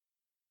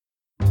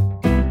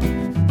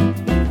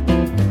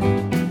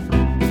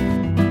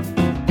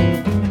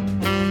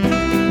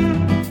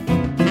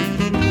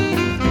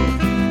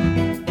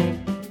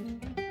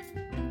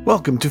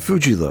Welcome to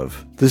Fuji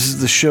Love. This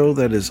is the show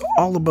that is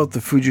all about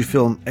the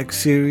Fujifilm X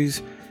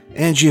series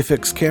and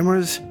GFX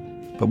cameras,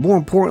 but more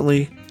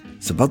importantly,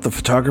 it's about the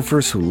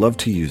photographers who love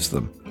to use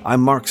them.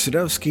 I'm Mark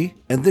Sadowski,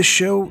 and this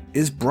show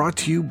is brought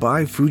to you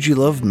by Fuji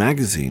Love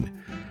magazine.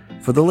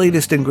 For the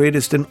latest and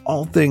greatest in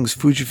all things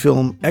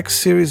Fujifilm X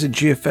series and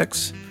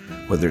GFX,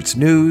 whether it's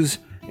news,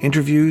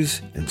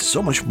 interviews, and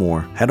so much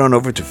more, head on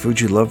over to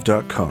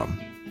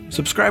fujilove.com.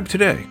 Subscribe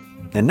today.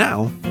 And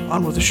now,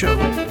 on with the show.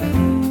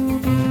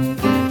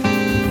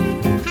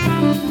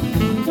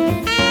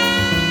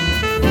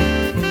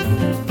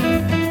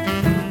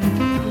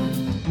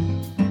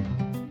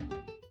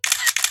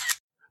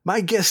 My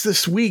guest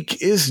this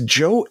week is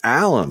Joe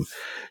Allen.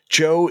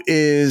 Joe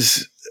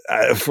is,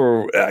 I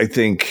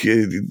think,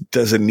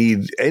 doesn't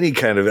need any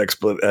kind of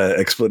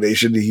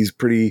explanation. He's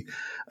pretty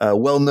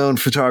well-known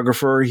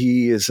photographer.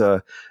 He is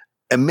an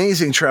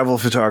amazing travel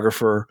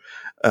photographer.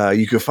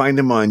 You can find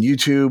him on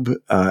YouTube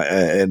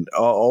and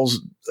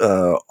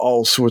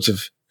all sorts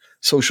of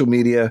social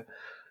media.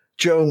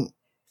 Joe,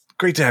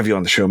 great to have you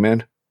on the show,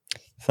 man.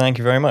 Thank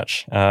you very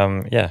much.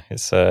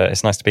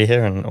 It's nice to be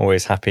here and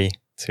always happy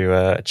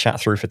to chat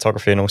through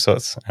photography and all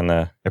sorts,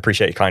 and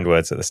appreciate your kind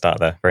words at the start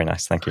there. Very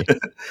nice. Thank you.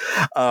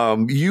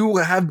 You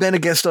have been a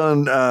guest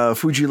on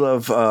Fuji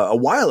Love a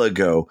while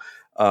ago.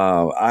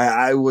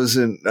 I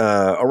wasn't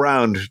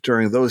around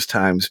during those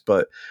times,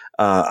 but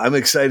I'm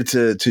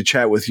excited to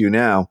chat with you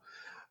now.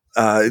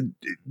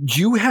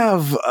 You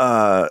have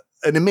an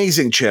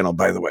amazing channel,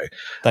 by the way.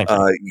 Thank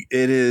you.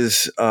 It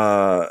is,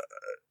 I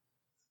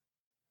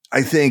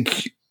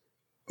think,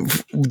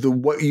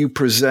 what you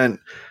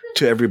present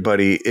to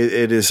everybody,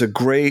 it is a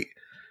great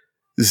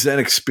Zen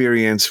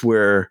experience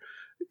where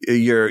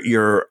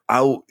you're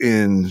out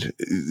in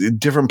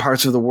different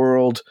parts of the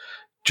world,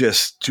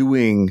 just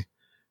doing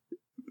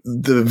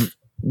the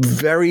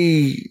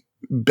very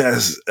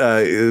best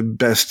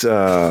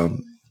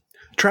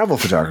travel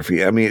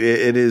photography. I mean,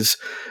 it is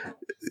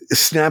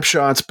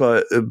snapshots,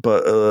 but a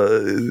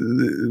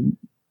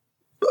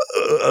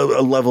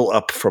level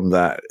up from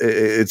that.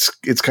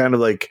 It's kind of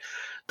like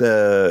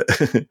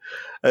the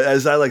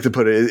as I like to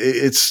put it,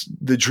 it's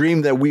the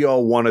dream that we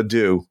all want to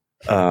do.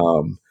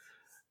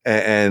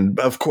 And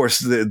of course,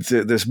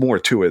 there's more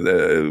to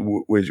it,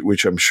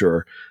 which I'm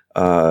sure.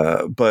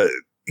 But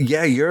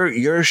yeah,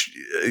 your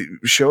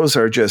shows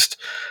are just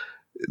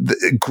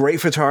great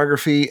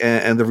photography,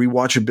 and the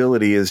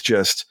rewatchability is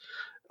just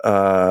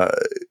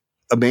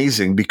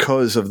amazing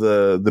because of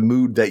the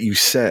mood that you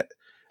set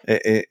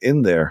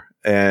in there.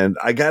 And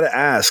I got to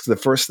ask, the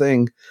first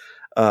thing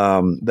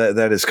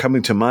that is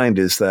coming to mind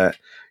is that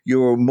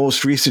your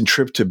most recent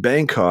trip to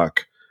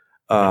Bangkok,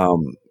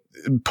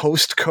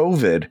 post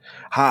COVID,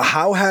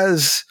 how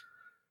has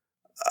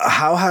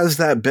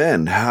that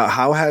been?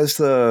 How has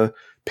the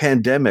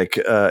pandemic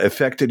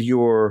affected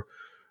your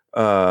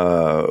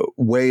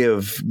way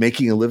of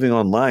making a living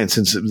online,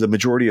 since the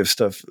majority of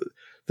stuff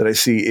that I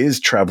see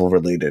is travel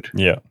related?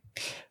 Yeah.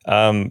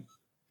 Well,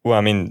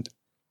 I mean,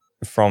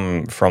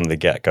 from the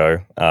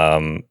get-go,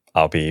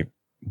 I'll be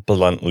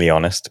bluntly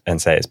honest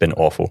and say it's been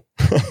awful.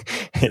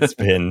 It's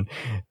been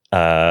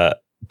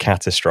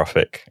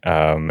catastrophic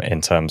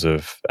in terms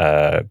of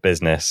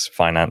business,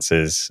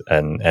 finances,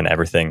 and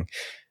everything.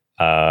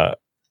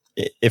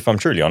 If I'm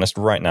truly honest,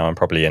 right now I'm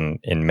probably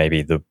in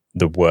maybe the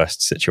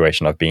worst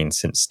situation I've been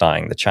since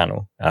starting the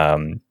channel.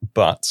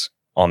 But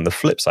on the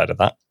flip side of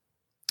that,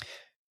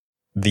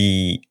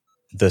 the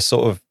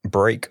sort of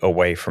break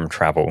away from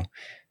travel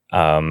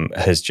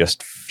has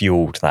just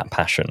fueled that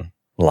passion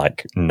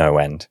like no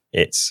end.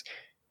 It's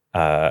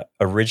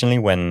originally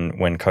when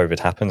COVID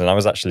happened, and I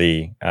was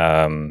actually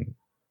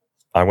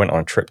I went on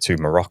a trip to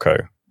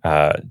Morocco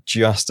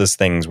just as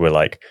things were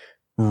like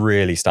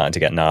really starting to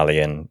get gnarly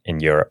in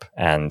Europe,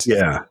 and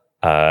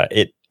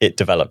it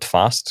developed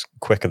fast,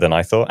 quicker than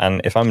I thought. And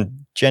if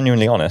I'm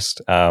genuinely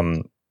honest, I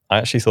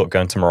actually thought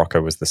going to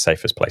Morocco was the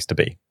safest place to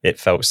be. It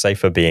felt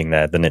safer being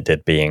there than it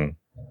did being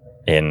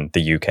in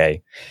the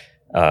UK.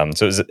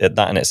 So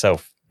that in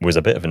itself was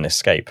a bit of an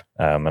escape.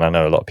 And I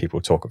know a lot of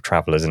people talk of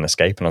travel as an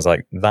escape, and I was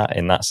like, that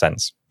in that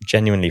sense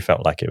genuinely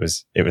felt like it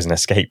was an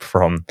escape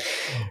from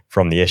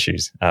the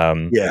issues.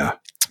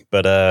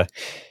 But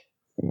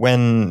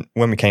when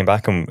we came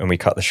back and we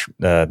cut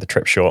the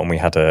trip short, and we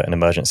had an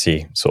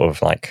emergency sort of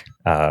like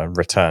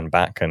return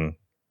back, and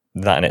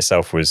that in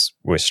itself was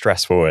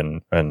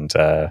stressful and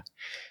a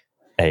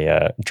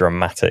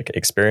dramatic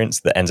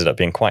experience that ended up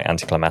being quite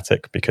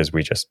anticlimactic, because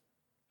we just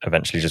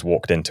eventually just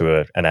walked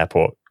into an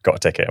airport, got a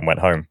ticket, and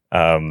went home.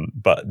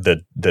 But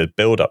the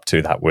build up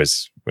to that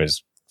was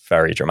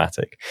very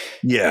dramatic.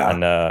 Yeah.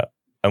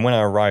 And when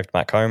I arrived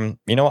back home,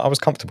 you know what, I was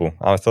comfortable.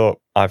 I thought,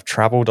 I've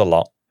traveled a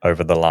lot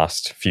over the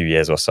last few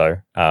years or so.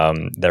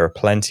 There are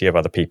plenty of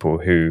other people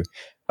who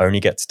only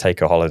get to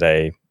take a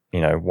holiday,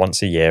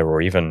 once a year, or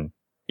even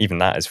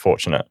that is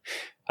fortunate.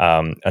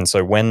 And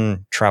so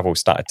when travel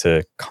started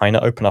to kind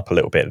of open up a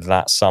little bit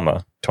that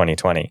summer,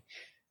 2020,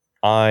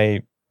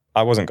 I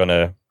wasn't going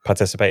to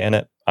participate in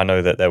it. I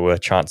know that there were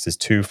chances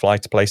to fly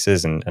to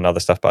places and other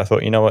stuff, but I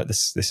thought, you know what,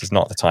 this is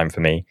not the time for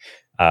me.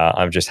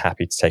 I'm just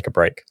happy to take a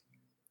break.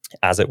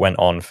 As it went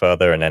on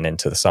further and then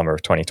into the summer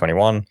of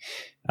 2021,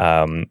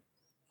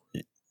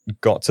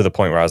 got to the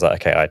point where I was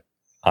like, okay,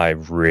 I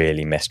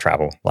really miss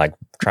travel. Like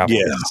travel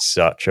is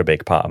such a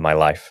big part of my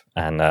life.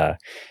 And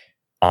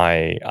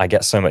I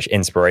get so much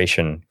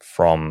inspiration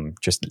from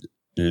just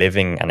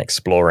living and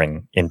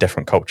exploring in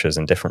different cultures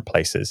and different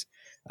places.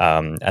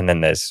 And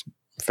then there's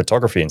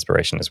photography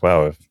inspiration as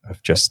well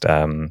of just,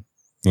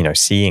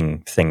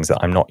 seeing things that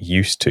I'm not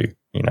used to.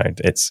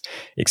 It's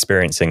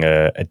experiencing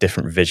a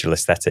different visual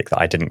aesthetic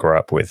that I didn't grow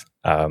up with.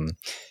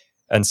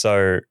 And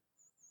so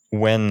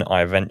when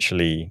I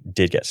eventually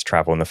did get to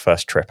travel, and the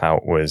first trip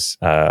out was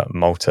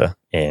Malta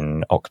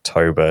in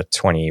October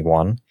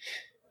 21.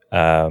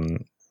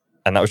 And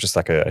that was just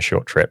like a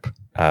short trip.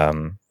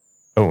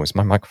 Is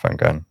my microphone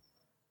going?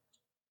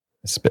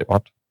 It's a bit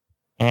odd.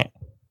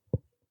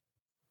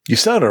 You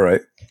sound all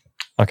right.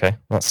 Okay,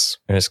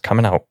 it's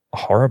coming out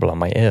horrible on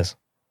my ears.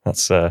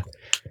 That's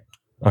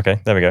okay.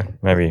 There we go.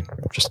 Maybe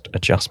just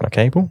adjust my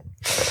cable.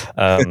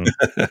 And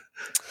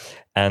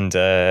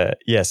so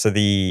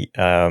the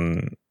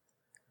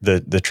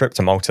trip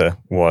to Malta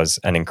was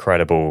an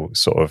incredible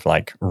sort of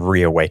like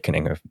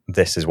reawakening of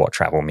this is what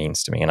travel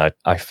means to me, and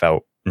I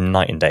felt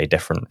night and day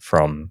different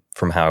from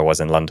how I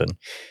was in London.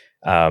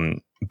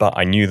 But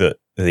I knew that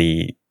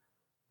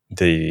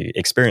the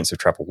experience of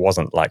travel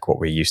wasn't like what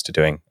we're used to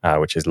doing,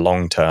 which is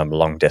long-term,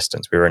 long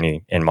distance. We were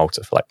only in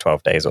Malta for like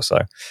 12 days or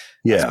so.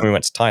 Yeah. So we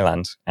went to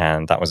Thailand,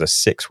 and that was a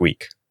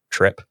 6-week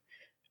trip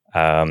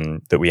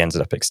that we ended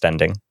up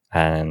extending.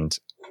 And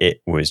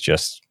it was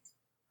just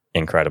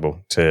incredible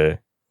to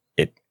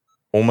it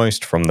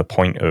almost from the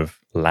point of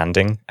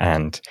landing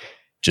and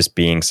just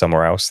being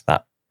somewhere else,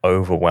 that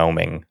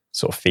overwhelming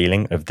sort of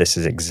feeling of this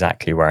is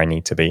exactly where I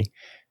need to be.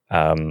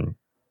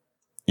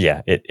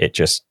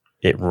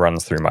 It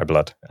runs through my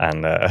blood,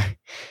 and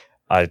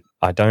I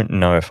don't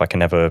know if I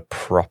can ever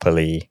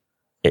properly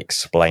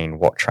explain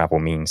what travel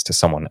means to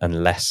someone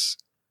unless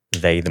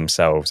they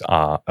themselves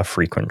are a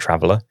frequent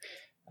traveler.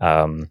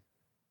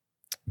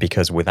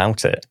 Because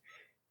without it,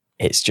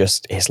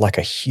 it's like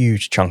a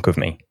huge chunk of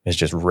me is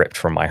just ripped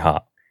from my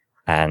heart.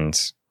 And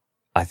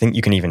I think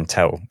you can even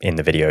tell in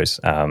the videos.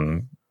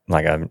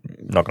 Like, I'm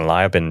not gonna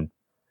lie, I've been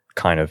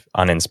kind of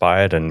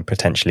uninspired and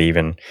potentially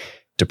even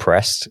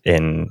depressed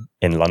in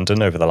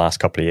London over the last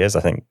couple of years.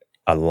 I think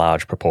a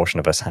large proportion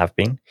of us have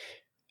been,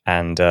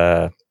 and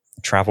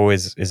travel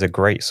is a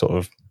great sort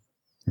of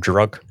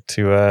drug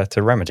to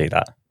remedy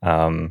that.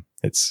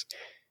 It's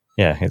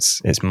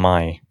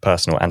my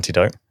personal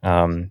antidote,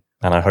 and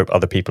I hope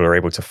other people are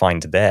able to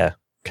find their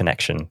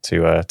connection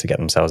to get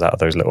themselves out of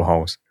those little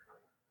holes.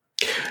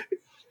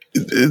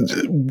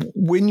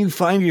 When you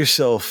find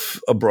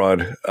yourself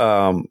abroad,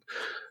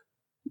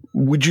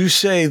 would you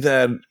say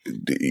that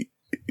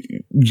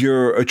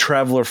you're a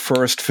traveler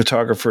first,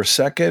 photographer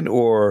second,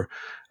 or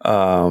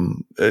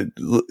do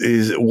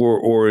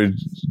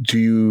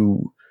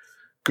you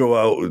go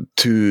out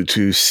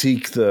to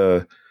seek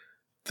the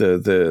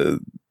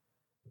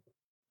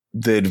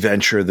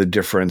adventure, the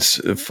difference,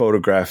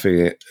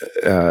 photographing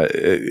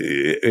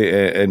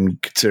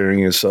and considering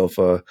yourself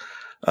a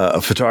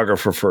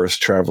photographer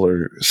first,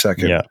 traveler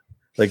second? Yeah.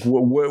 Like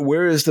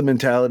where is the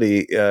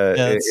mentality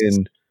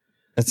in?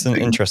 It's an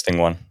interesting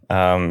one,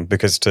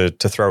 because to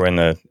throw in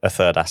a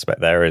third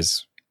aspect there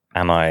is,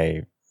 am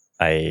I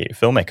a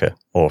filmmaker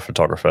or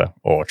photographer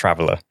or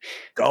traveler?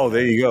 Oh,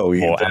 there you go.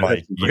 Or am I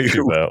a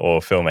YouTuber or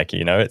filmmaker?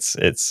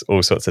 It's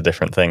all sorts of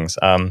different things.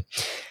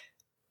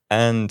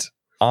 And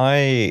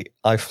I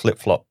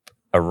flip-flop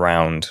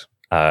around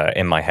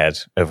in my head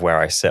of where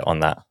I sit on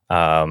that.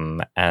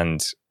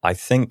 And I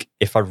think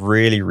if I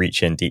really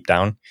reach in deep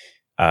down,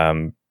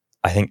 I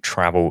think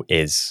travel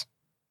is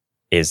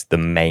the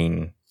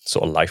main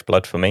sort of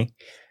lifeblood for me.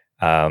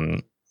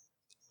 I've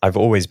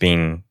always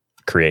been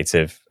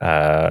creative.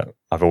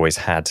 I've always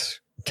had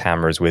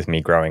cameras with me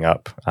growing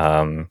up.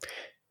 One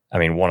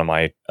of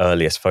my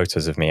earliest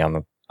photos of me,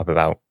 I'm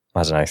about,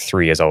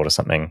 3 years old or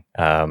something.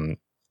 And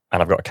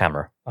I've got a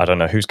camera. I don't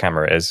know whose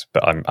camera it is,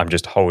 but I'm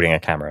just holding a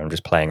camera. I'm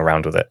just playing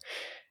around with it.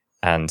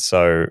 And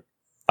so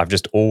I've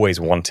just always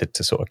wanted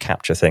to sort of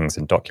capture things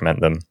and document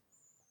them.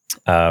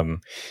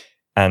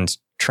 And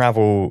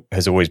travel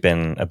has always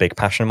been a big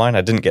passion of mine.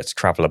 I didn't get to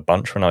travel a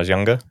bunch when I was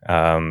younger,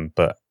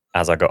 but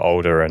as I got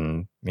older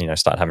and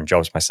started having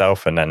jobs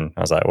myself, and then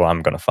I was like, well,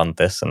 I'm going to fund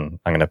this, and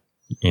I'm going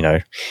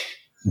to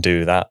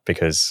do that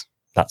because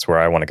that's where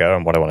I want to go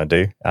and what I want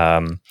to do.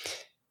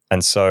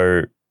 And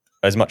so,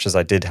 as much as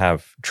I did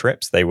have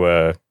trips, they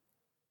were,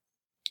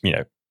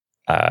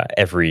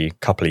 every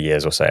couple of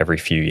years or so, every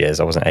few years,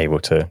 I wasn't able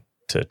to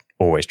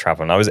always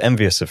travel. And I was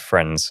envious of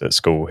friends at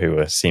school who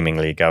were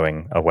seemingly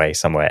going away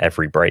somewhere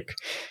every break.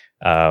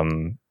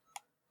 And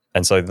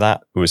so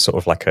that was sort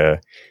of like a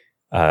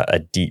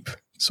deep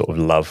sort of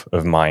love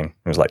of mine.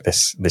 It was like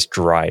this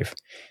drive.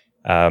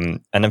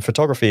 And then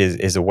photography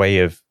is a way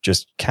of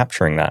just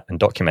capturing that and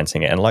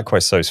documenting it. And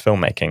likewise, so is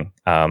filmmaking.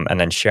 And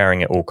then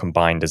sharing it all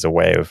combined as a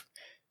way of,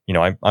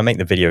 I make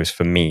the videos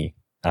for me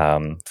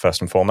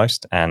first and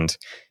foremost. And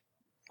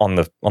on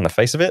the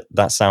face of it,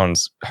 that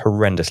sounds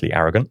horrendously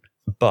arrogant.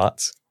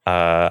 But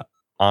I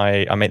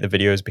make the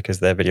videos because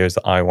they're videos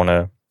that I want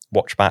to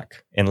watch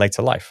back in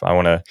later life. I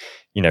want to,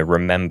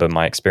 remember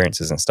my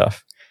experiences and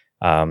stuff.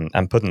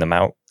 And putting them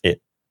out,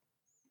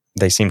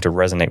 they seem to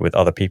resonate with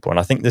other people. And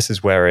I think this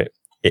is where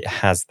it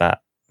has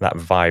that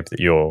vibe that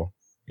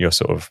you're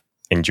sort of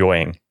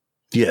enjoying.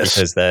 Yes.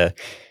 Because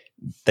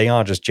they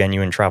are just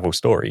genuine travel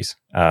stories.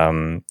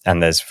 And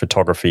there's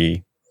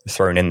photography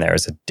thrown in there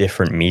as a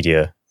different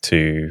media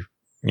to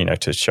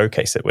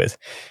showcase it with.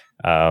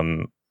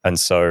 And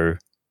so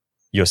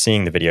you're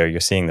seeing the video, you're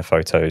seeing the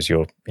photos,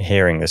 you're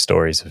hearing the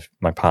stories of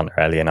my partner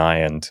Ellie and I,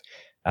 and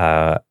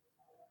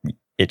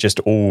it just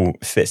all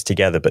fits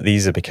together. But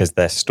these are because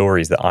they're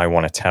stories that I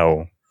want to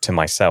tell to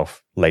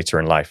myself later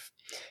in life.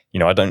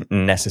 I don't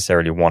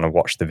necessarily want to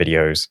watch the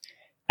videos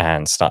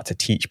and start to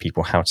teach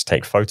people how to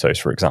take photos,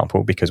 for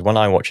example, because when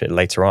I watch it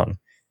later on,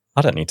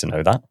 I don't need to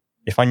know that.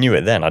 If I knew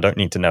it then, I don't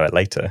need to know it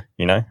later.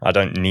 I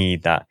don't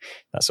need that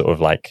sort of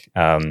like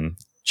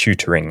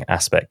tutoring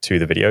aspect to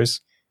the videos,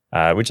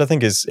 which I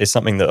think is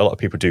something that a lot of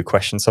people do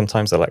question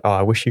sometimes. They're like, oh,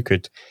 I wish you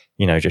could,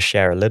 just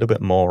share a little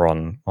bit more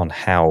on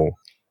how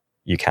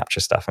you capture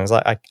stuff. And it's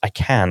like, I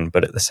can,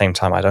 but at the same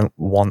time, I don't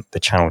want the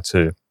channel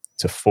to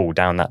fall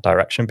down that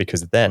direction,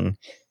 because then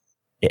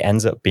it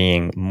ends up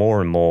being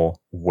more and more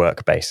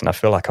work-based. And I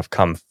feel like I've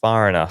come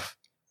far enough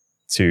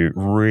to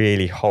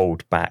really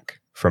hold back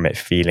from it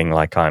feeling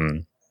like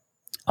I'm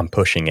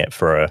pushing it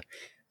for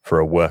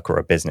a work or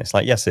a business.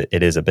 Like, yes,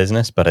 it is a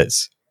business, but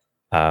it's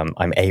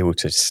I'm able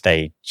to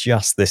stay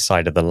just this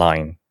side of the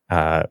line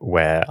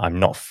where I'm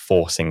not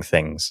forcing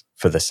things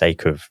for the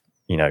sake of,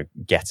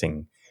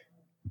 getting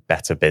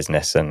better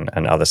business and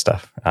other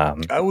stuff.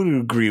 I would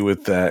agree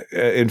with that.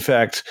 In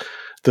fact,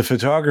 the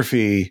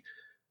photography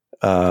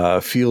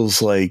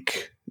feels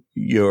like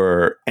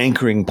your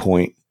anchoring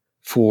point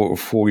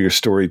for your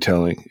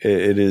storytelling.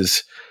 It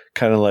is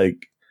kind of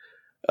like,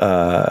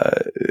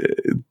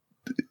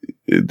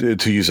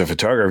 to use a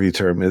photography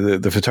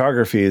term, the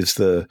photography is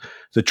the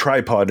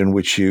tripod in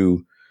which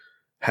you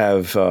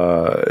have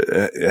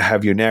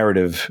your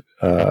narrative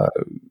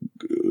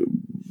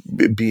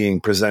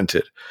being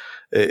presented.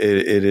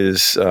 It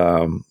is,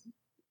 and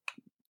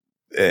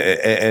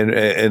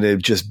it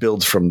just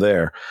builds from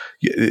there.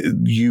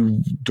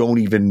 You don't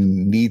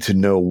even need to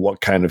know what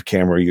kind of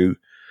camera you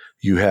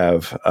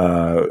have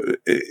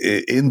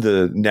in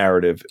the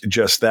narrative,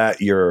 just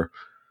that you're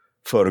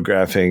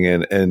photographing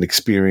and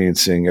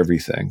experiencing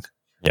everything.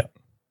 Yeah.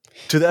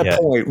 To that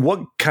point, what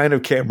kind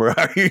of camera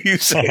are you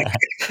using?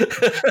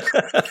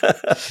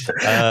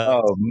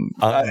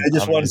 I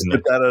just wanted to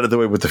get that out of the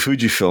way with the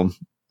Fujifilm.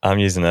 I'm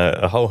using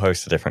a whole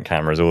host of different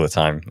cameras all the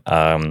time.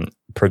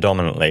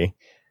 Predominantly,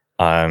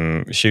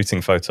 I'm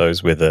shooting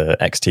photos with a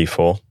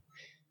X-T4.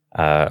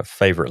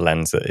 Favorite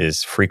lens that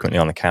is frequently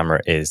on the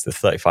camera is the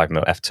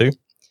 35mm f2.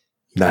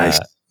 Nice.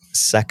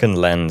 Second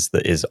lens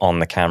that is on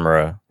the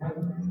camera,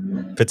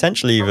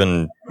 potentially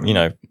even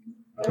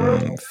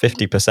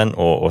 50%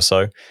 or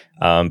so,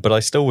 but I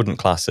still wouldn't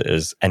class it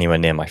as anywhere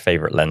near my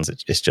favorite lens.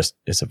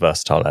 It's a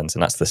versatile lens,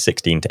 and that's the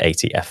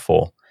 16-80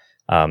 f4.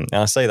 And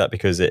I say that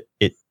because it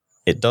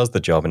does the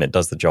job, and it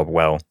does the job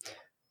well,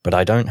 but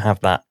I don't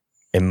have that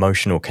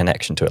emotional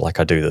connection to it like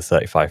I do the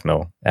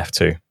 35mm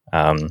f2.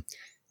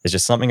 There's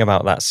just something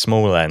about that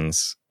small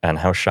lens and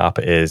how sharp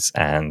it is,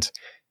 and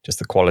just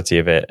the quality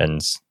of it,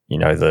 and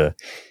the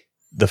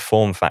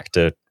form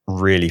factor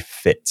really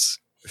fits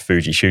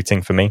Fuji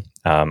shooting for me.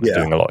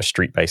 Doing a lot of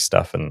street-based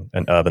stuff and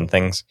urban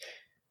things.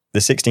 The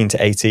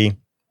 16-80,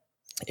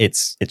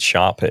 it's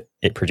sharp.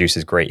 It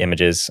produces great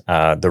images.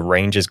 The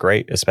range is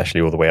great,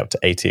 especially all the way up to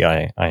 80.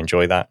 I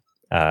enjoy that.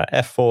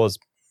 F4's,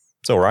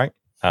 it's all right.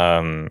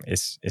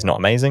 It's not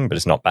amazing, but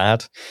it's not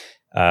bad.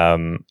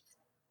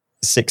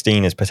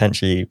 16 is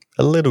potentially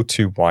a little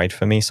too wide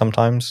for me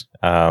sometimes,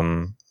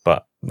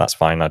 but that's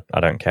fine. I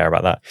don't care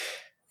about that.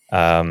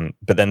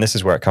 But then this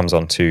is where it comes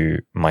on to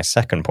my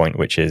second point,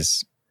 which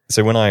is,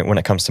 so when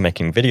it comes to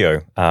making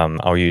video,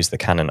 I'll use the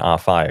Canon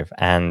R5,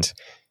 and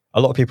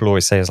a lot of people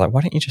always say,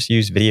 why don't you just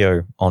use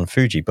video on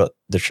Fuji? But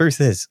the truth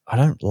is, I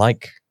don't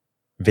like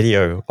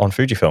video on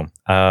Fujifilm.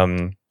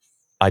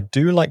 I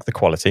do like the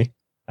quality.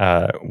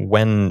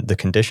 When the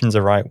conditions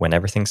are right, when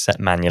everything's set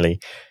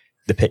manually,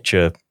 the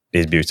picture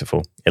is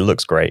beautiful. It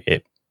looks great.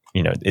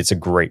 It's a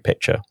great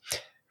picture.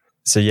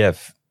 So yeah,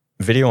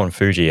 video on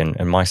Fuji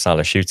and my style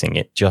of shooting,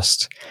 it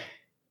just,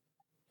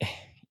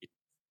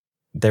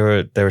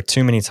 there are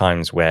too many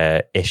times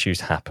where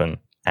issues happen,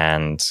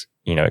 and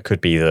it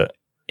could be that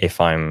if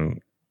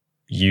I'm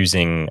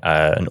using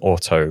an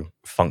auto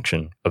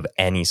function of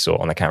any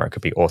sort on the camera, it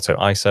could be auto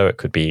ISO, it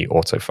could be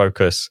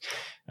autofocus.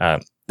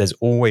 There's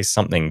always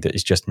something that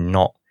is just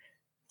not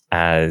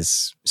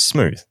as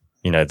smooth.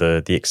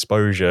 The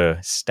exposure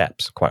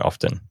steps quite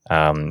often.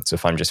 So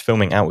if I'm just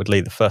filming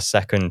outwardly, the first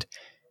second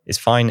is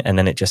fine, and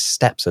then it just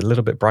steps a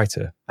little bit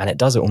brighter, and it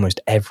does it almost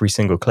every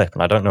single clip,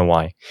 and I don't know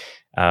why.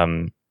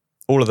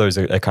 All of those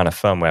are kind of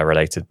firmware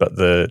related, but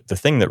the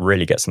thing that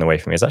really gets in the way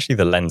for me is actually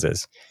the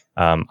lenses.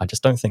 I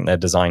just don't think they're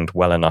designed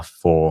well enough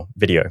for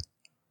video.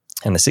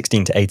 And the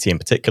 16 to 80 in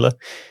particular,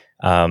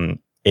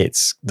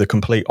 it's the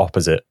complete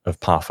opposite of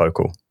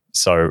parfocal.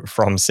 So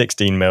from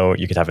 16 mil,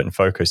 you could have it in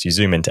focus, you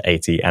zoom into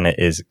 80 and it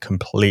is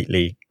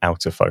completely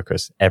out of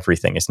focus.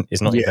 Everything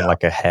is not even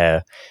like a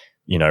hair,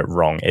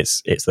 wrong.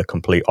 It's the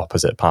complete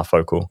opposite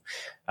parfocal.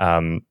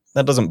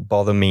 That doesn't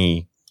bother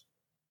me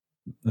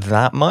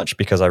that much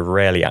because I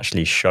rarely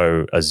actually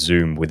show a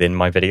zoom within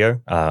my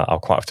video. I'll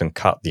quite often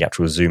cut the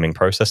actual zooming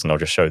process and I'll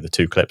just show the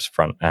 2 clips,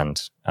 front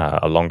and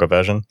a longer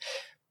version.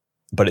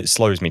 But it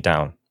slows me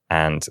down,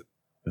 and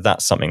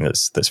that's something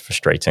that's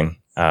frustrating.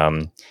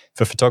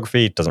 For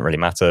photography, it doesn't really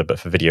matter, but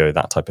for video,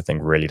 that type of thing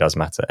really does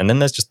matter. And then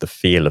there's just the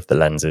feel of the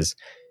lenses.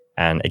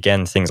 And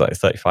again, things like the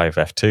 35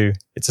 f2,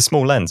 it's a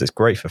small lens. It's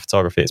great for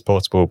photography. It's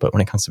portable. But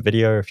when it comes to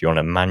video, if you want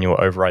to manual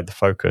override the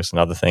focus and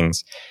other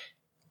things,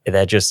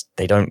 they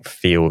don't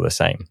feel the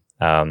same.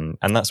 And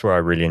that's where I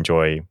really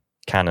enjoy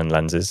Canon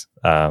lenses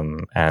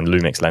and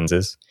Lumix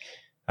lenses.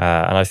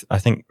 And I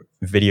think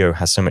video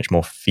has so much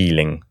more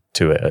feeling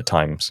to it at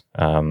times.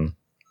 I'm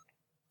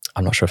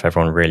not sure if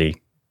everyone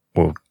really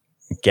will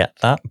get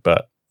that,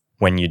 but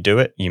when you do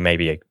it, you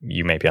maybe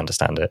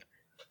understand it.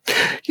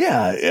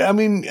 Yeah, I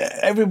mean,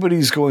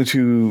 everybody's going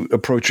to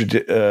approach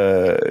it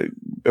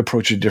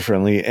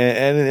differently,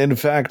 and in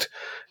fact,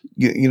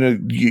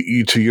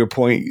 you to your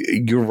point,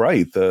 you're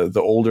right.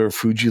 The older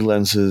Fuji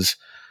lenses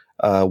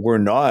were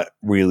not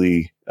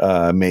really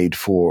made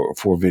for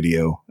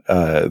video.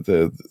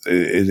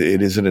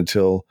 It isn't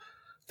until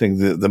I think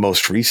the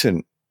most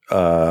recent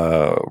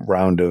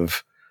round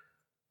of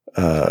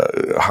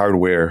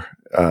hardware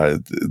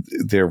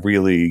they're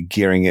really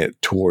gearing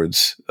it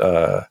towards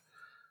the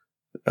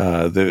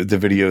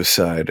video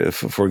side.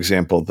 For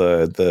example,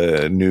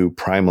 the new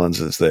prime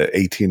lenses, the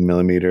 18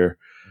 millimeter,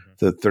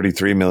 the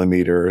 33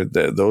 millimeter,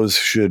 those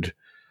should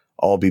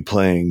all be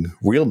playing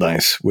real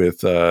nice with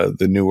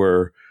the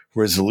newer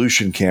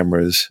resolution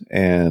cameras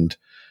and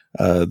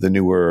the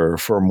newer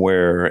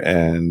firmware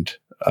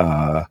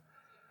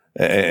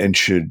and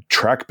should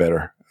track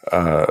better.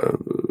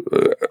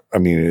 I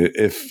mean,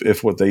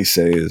 if what they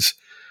say is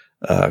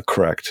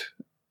correct.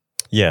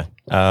 Yeah,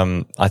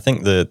 I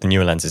think the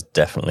newer lenses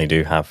definitely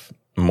do have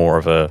more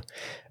of a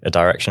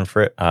direction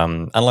for it.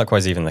 And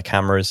likewise, even the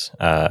cameras,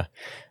 the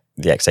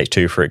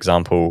X-H2, for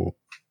example,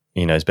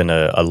 has been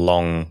a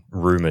long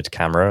rumored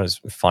camera,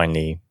 has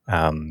finally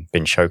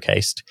been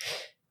showcased.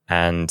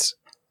 And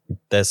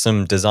there's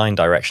some design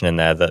direction in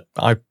there that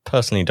I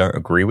personally don't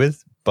agree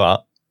with,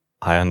 but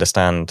I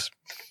understand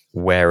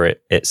where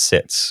it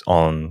sits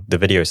on the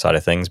video side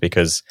of things,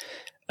 because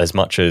as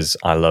much as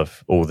I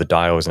love all the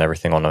dials and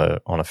everything on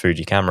a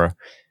Fuji camera,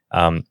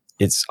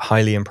 it's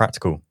highly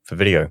impractical for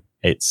video.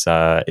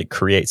 It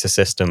creates a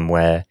system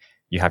where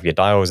you have your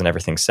dials and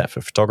everything set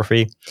for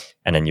photography,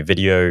 and then your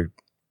video,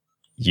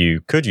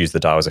 you could use the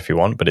dials if you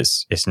want, but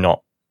it's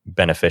not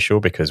beneficial,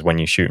 because when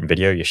you shoot in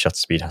video, your shutter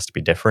speed has to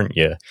be different.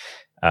 Your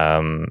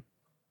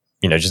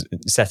just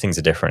settings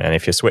are different, and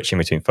if you're switching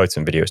between photo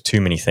and video, it's too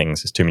many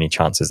things. There's too many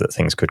chances that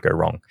things could go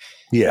wrong.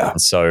 Yeah,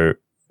 and so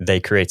they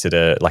created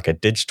a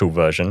digital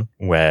version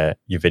where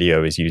your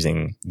video is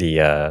using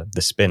the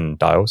spin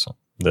dials,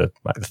 the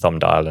thumb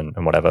dial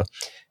and whatever,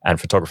 and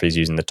photography is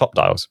using the top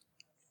dials.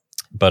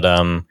 But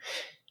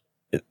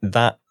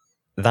that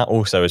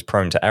also is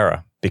prone to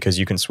error, because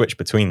you can switch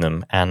between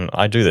them. And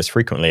I do this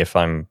frequently if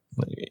I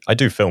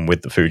do film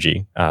with the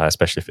Fuji,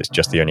 especially if it's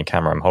just the only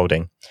camera I'm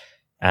holding.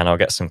 And I'll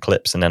get some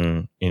clips, and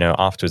then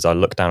afterwards I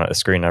look down at the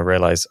screen and I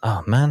realize,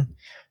 oh man,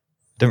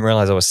 didn't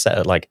realize I was set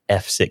at like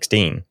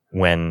f16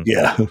 when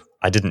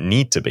I didn't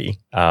need to be,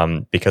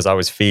 because I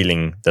was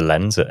feeling the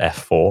lens at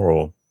f4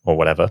 or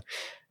whatever.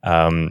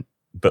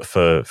 But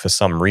for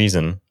some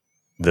reason,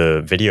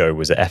 the video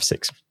was at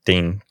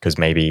f16 because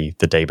maybe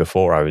the day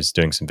before I was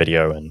doing some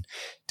video and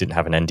didn't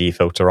have an ND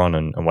filter on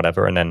and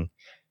whatever. And then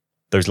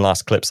those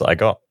last clips that I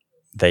got,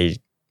 they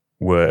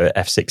were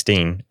at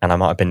f16 and I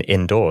might have been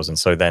indoors. And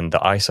so then the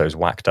ISO's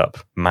whacked up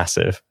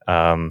massive.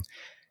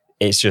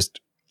 It's just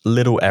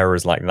little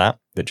errors like that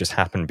just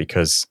happen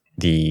because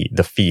the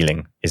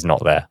feeling is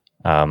not there.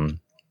 And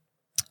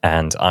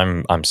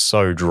I'm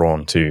so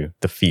drawn to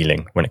the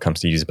feeling when it comes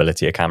to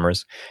usability of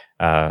cameras.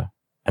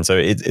 And so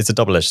it's a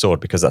double-edged sword,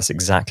 because that's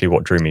exactly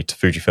what drew me to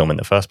Fujifilm in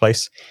the first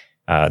place.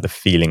 The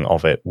feeling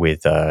of it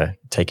with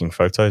taking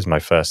photos. My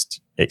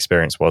first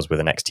experience was with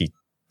an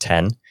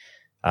X-T10,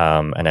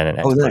 and then an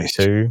X-T2,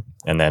 nice.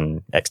 And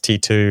then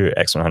X-T2,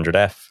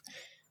 X100F.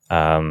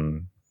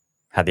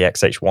 Had the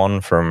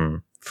X-H1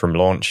 from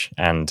launch,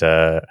 and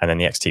then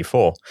the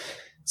X-T4.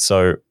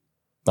 So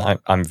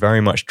I'm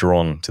very much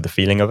drawn to the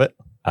feeling of it.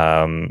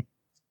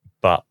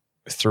 But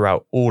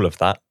throughout all of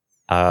that,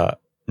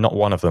 not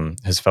one of them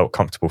has felt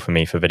comfortable for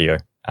me for video.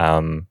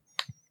 And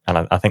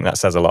I think that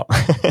says a lot.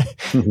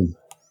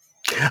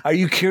 Are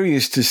you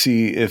curious to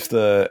see if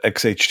the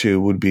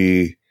X-H2 would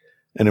be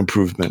an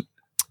improvement?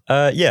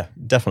 Yeah,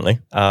 definitely.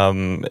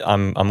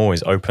 I'm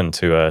always open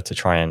to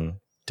trying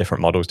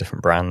different models,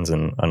 different brands,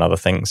 and other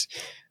things.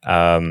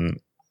 I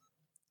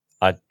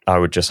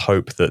would just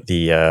hope that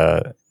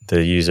the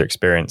user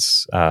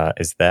experience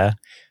is there.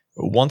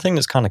 One thing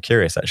that's kind of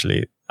curious,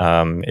 actually,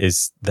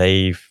 is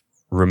they've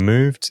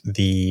removed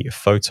the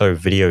photo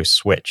video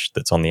switch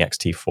that's on the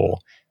X-T4,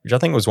 which I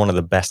think was one of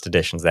the best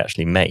additions they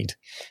actually made,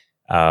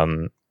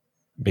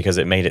 because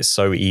it made it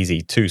so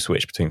easy to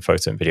switch between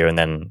photo and video, and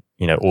then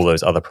all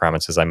those other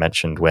parameters I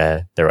mentioned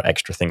where there are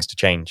extra things to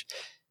change.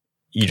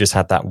 You just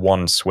had that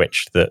one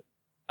switch that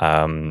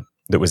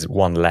was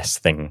one less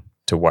thing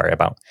to worry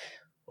about.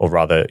 Or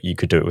rather, you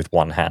could do it with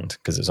one hand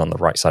because it's on the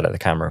right side of the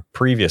camera.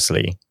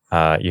 Previously,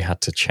 you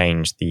had to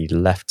change the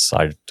left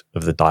side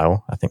of the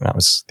dial. I think on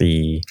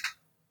the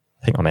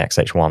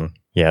XH1.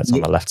 Yeah, it's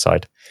on the left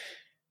side.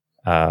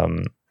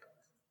 And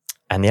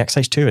the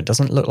XH2, it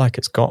doesn't look like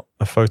it's got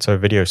a photo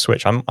video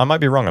switch. I might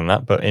be wrong on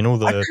that, but in all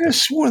the... I could have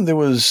sworn there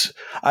was...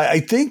 I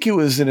think it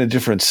was in a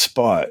different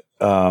spot.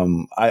 I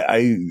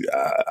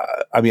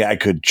mean, I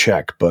could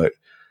check, but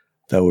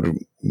that would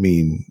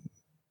mean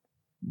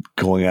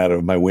going out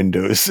of my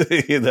windows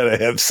that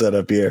I have set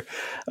up here.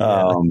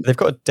 They've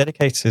got a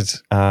dedicated,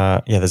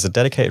 there's a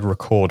dedicated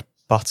record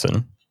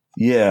button.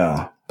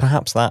 Yeah.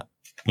 Perhaps that,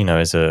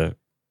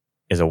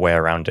 is a way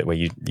around it where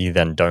you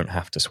then don't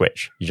have to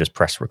switch. You just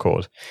press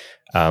record.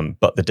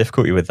 But the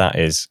difficulty with that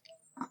is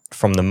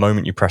from the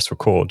moment you press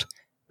record,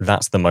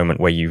 that's the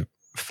moment where you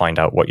find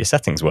out what your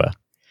settings were.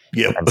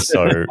 Yep. And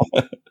so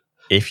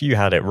if you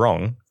had it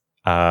wrong,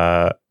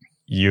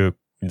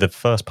 the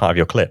first part of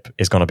your clip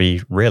is going to be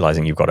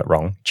realizing you've got it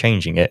wrong,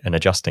 changing it and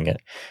adjusting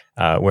it.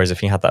 Whereas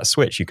if you had that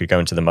switch, you could go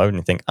into the mode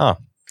and think, I'm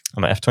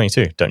at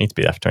f22, don't need to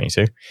be at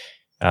f22,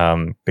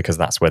 because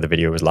that's where the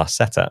video was last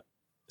set at.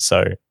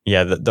 So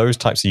yeah, those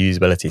types of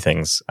usability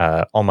things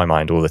on my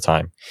mind all the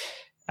time.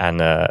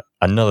 And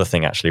another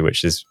thing actually,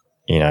 which is,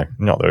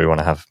 not that we want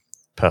to have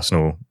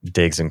personal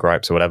digs and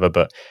gripes or whatever,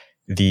 but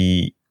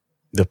the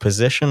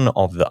position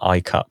of the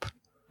iCup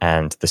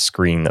and the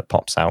screen that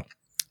pops out,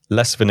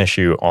 less of an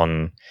issue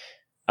on,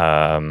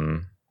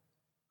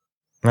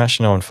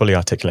 actually no, on fully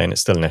articulating,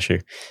 it's still an issue.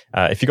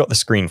 If you got the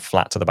screen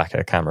flat to the back of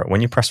the camera,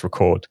 when you press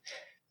record,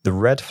 the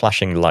red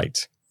flashing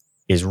light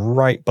is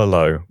right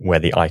below where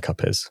the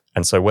iCup is.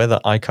 And so where the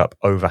iCup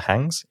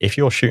overhangs, if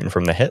you're shooting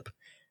from the hip,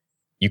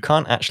 you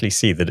can't actually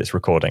see that it's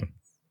recording.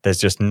 There's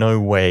just no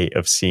way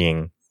of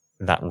seeing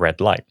that red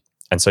light.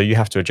 And so you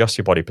have to adjust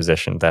your body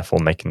position, therefore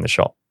making the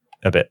shot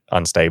a bit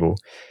unstable,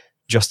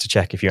 just to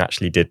check if you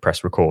actually did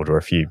press record or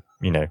if you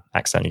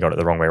accidentally got it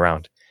the wrong way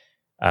around.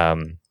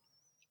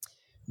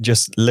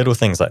 Just little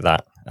things like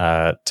that.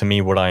 To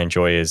me, what I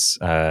enjoy is,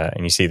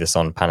 and you see this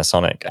on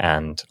Panasonic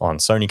and on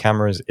Sony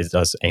cameras, it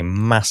does a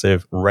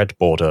massive red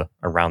border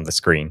around the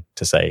screen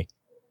to say,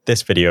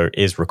 this video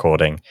is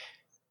recording.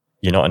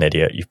 You're not an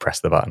idiot. You've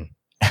pressed the button.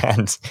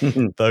 And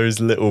those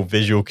little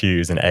visual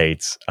cues and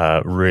aids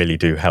really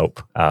do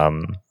help.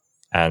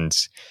 And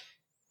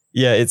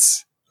yeah,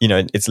 it's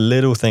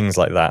little things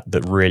like that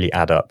really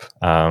add up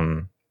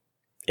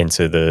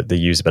into the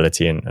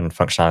usability and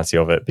functionality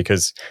of it.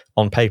 Because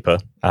on paper,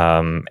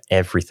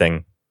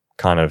 everything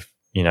kind of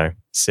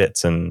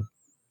sits and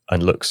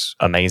looks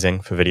amazing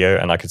for video.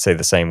 And I could say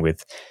the same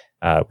with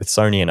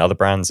Sony and other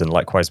brands, and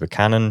likewise with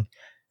Canon.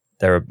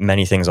 There are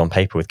many things on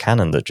paper with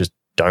Canon that just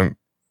don't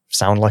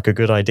sound like a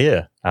good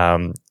idea.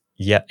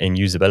 Yet in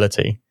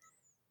usability,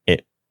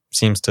 it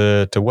seems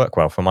to work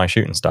well for my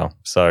shooting style.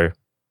 So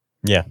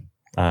yeah,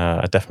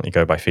 I definitely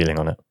go by feeling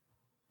on it.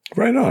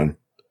 Right on.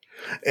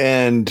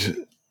 And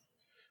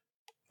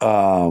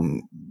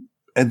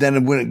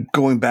then when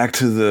going back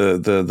to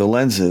the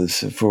lenses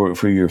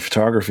for your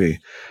photography,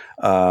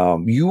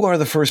 you are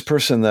the first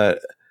person that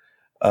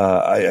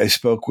I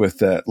spoke with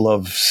that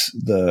loves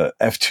the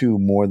f2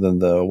 more than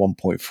the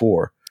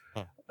 1.4.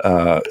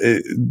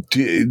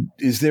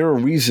 Is there a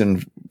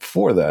reason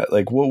for that?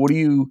 Like, what do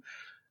you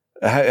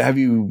have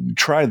you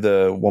tried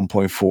the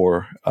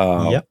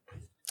 1.4? Yep.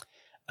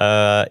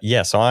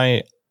 Yeah. So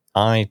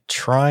I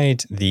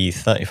tried the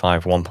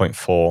 35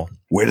 1.4.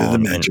 Where did the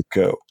magic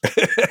go?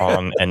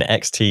 On an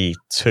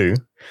XT2.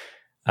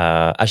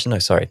 Actually, no,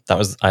 sorry. I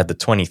had the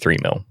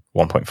 23mm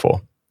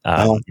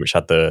 1.4, which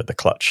had the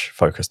clutch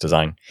focus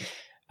design.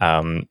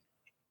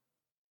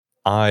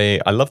 I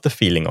love the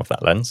feeling of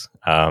that lens.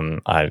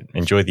 I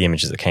enjoyed the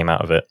images that came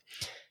out of it.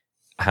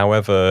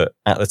 However,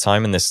 at the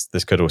time, and this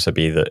could also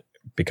be that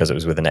because it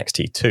was with an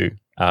XT2,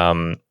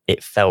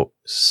 it felt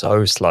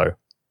so slow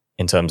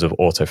in terms of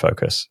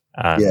autofocus.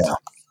 And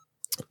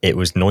it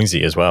was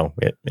noisy as well.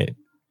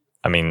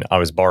 I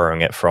was borrowing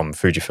it from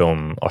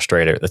Fujifilm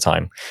Australia at the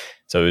time.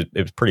 So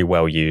it was pretty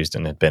well used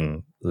and had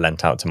been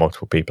lent out to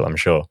multiple people, I'm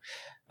sure.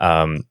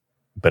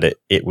 But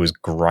it was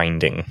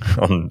grinding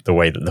on the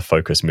way that the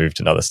focus moved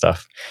and other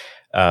stuff.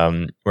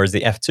 Whereas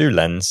the f2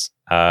 lens,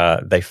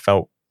 they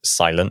felt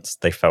silent,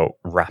 they felt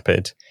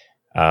rapid.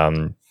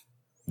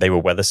 They were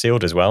weather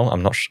sealed as well.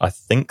 I'm not sure. I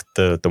think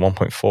the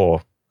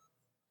 1.4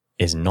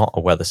 is not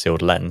a weather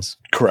sealed lens.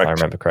 Correct. If I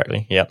remember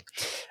correctly. Yep.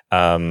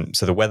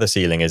 So the weather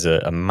sealing is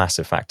a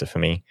massive factor for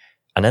me.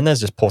 And then there's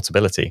just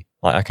portability.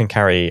 Like I can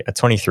carry a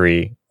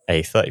 23,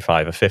 a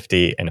 35, a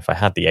 50, and if I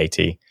had the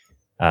 80,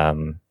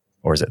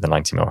 or is it the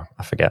 90 mil?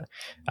 I forget.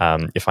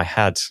 If I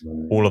had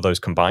all of those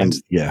combined,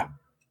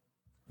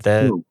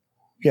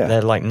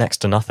 they're like next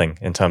to nothing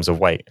in terms of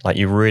weight. Like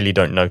you really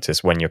don't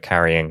notice when you're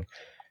carrying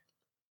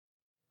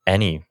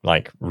any.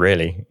 Like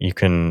really, you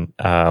can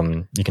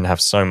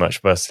have so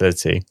much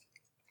versatility.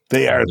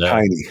 They are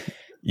tiny.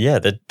 Yeah,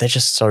 they're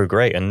just so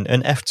great. And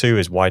f2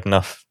 is wide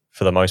enough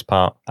for the most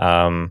part.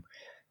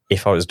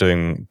 If I was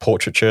doing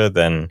portraiture,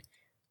 then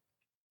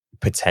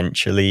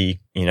potentially,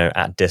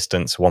 at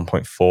distance,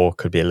 1.4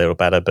 could be a little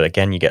better. But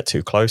again, you get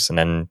too close and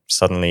then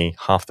suddenly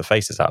half the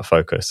face is out of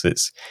focus.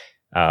 It's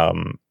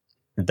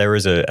there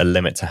is a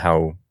limit to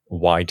how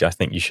wide I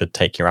think you should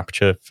take your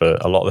aperture for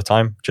a lot of the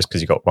time. Just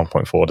because you got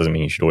 1.4 doesn't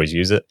mean you should always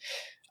use it.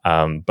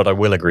 But I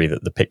will agree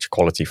that the picture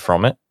quality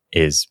from it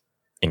is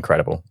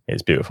incredible.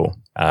 It's beautiful.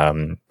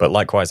 But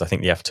likewise, I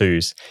think the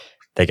f2s,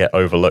 they get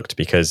overlooked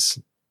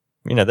because,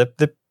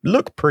 they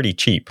look pretty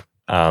cheap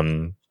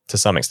to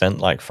some extent.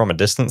 Like from a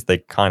distance, they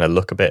kind of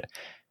look a bit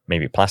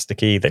maybe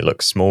plasticky. They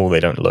look small.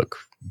 They don't look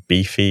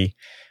beefy.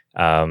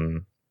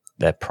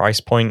 Their price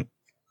point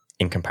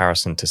in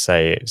comparison to,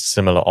 say,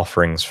 similar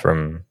offerings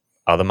from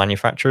other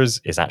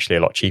manufacturers is actually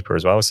a lot cheaper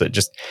as well. So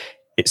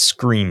it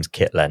screams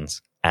kit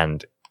lens,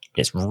 and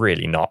it's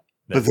really not.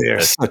 But they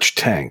are such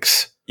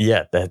tanks.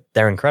 Yeah,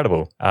 they're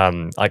incredible.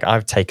 Like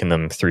I've taken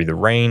them through the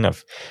rain.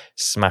 I've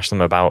smashed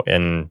them about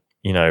in,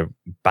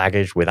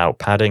 baggage without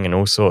padding and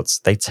all sorts.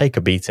 They take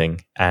a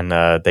beating, and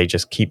they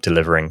just keep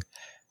delivering.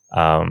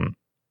 And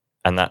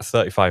that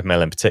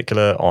 35mm in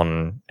particular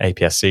on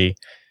APS-C,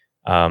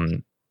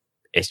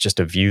 it's just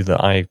a view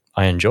that I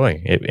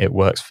enjoy. It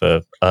works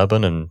for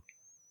urban, and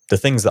the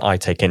things that I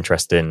take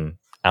interest in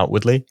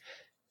outwardly,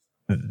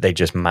 they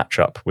just match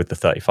up with the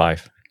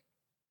 35.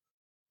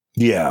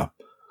 Yeah.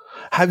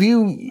 Have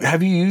you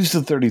used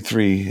the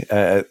 33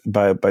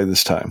 by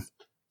this time?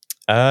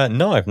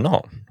 No, I've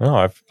not.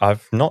 No,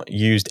 I've not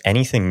used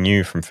anything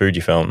new from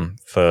Fujifilm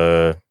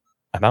for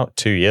about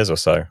 2 years or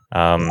so.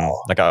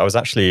 Like I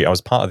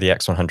was part of the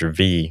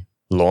X100V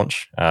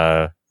launch.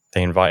 They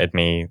invited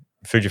me.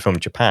 Fujifilm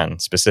Japan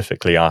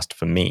specifically asked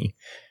for me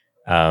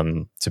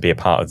to be a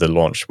part of the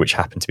launch, which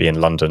happened to be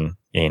in London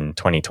in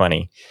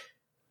 2020.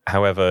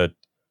 However,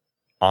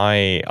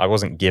 I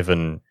wasn't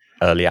given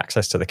early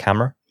access to the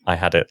camera. I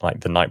had it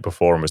like the night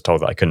before and was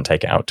told that I couldn't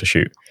take it out to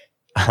shoot.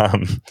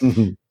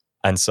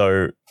 And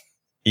so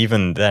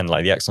even then,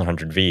 like the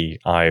X100V,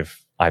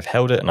 I've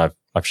held it and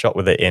I've shot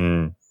with it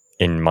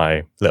in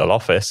my little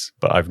office,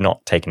 but I've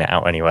not taken it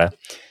out anywhere.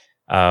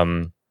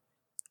 And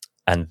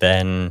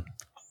then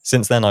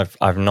since then,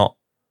 I've not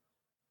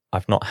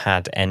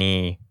had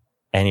any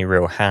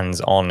real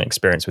hands-on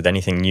experience with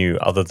anything new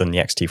other than the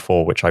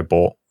X-T4, which I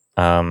bought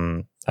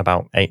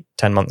about 8-10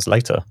 months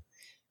later.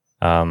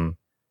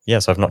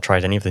 So I've not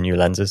tried any of the new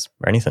lenses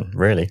or anything,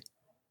 really.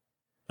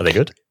 Are they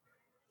good?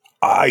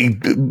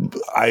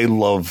 I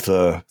love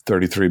the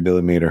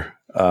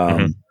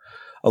 33mm.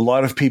 A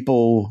lot of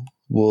people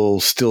will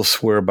still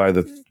swear by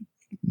the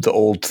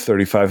old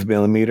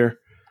 35mm.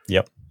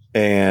 Yep.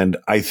 And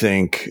I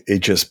think it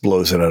just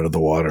blows it out of the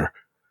water.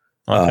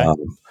 Okay.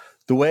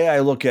 The way I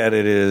look at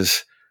it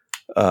is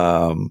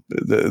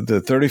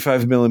the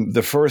 35mm,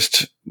 the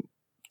first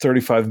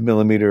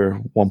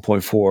 35mm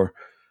 1.4,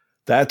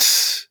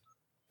 that's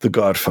the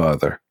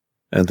Godfather.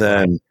 And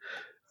then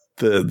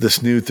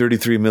this new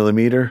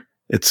 33mm,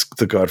 it's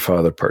the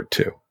Godfather Part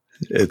 2.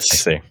 I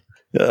see.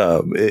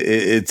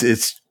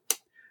 It's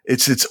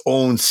its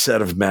own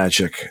set of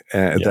magic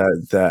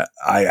that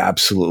I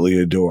absolutely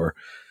adore.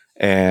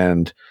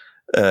 And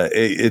I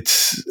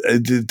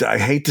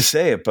hate to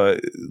say it,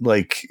 but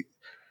like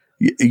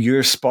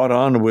you're spot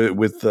on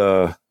with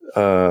the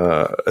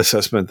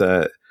assessment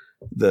that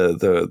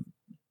the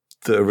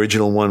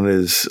original one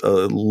is a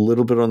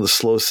little bit on the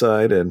slow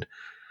side, and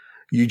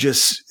you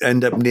just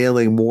end up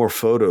nailing more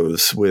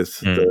photos with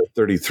the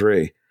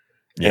 33.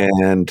 Yeah.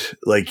 And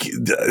like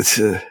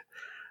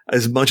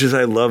as much as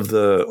I love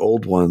the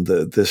old one,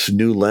 this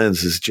new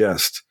lens is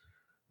just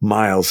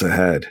miles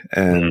ahead,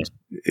 and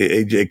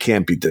it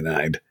can't be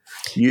denied.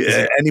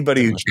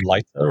 Anybody much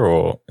lighter,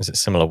 or is it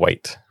similar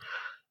weight?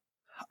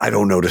 I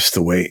don't notice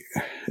the weight.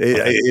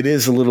 It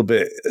is a little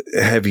bit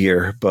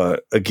heavier,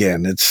 but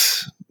again,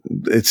 it's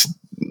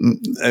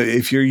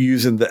if you're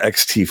using the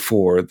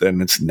X-T4,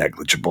 then it's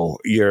negligible.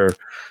 Your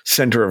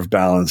center of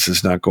balance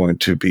is not going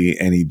to be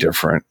any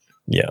different.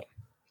 Yeah.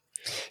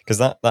 Because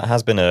that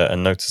has been a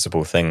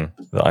noticeable thing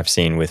that I've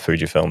seen with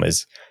Fujifilm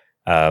is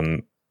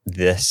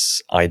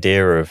this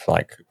idea of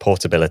like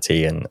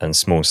portability and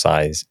small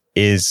size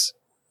is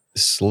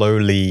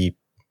slowly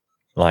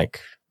like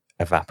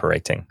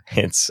evaporating.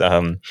 It's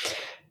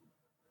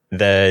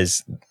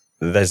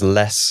there's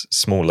less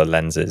smaller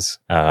lenses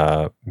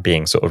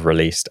being sort of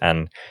released,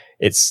 and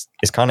it's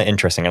kind of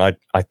interesting. And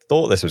I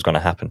thought this was going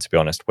to happen, to be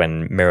honest,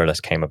 when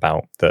mirrorless came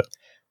about, that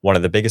one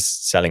of the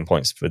biggest selling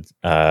points for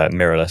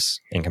mirrorless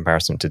in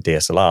comparison to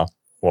DSLR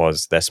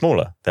was they're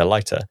smaller, they're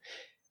lighter.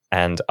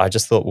 And I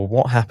just thought, well,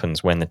 what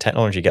happens when the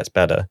technology gets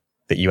better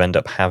that you end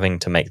up having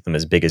to make them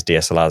as big as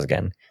DSLRs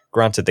again?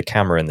 Granted, the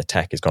camera and the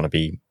tech is going to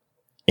be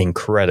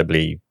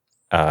incredibly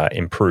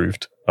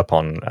improved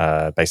upon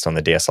based on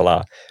the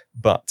DSLR,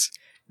 but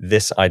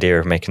this idea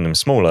of making them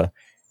smaller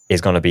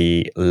is going to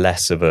be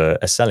less of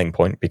a selling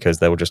point because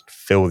they will just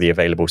fill the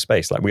available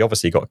space. Like, we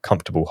obviously got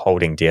comfortable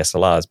holding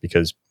DSLRs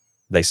because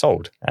they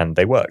sold and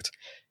they worked.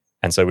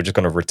 And so we're just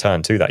going to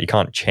return to that. You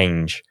can't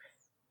change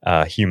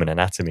human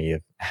anatomy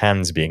of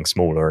hands being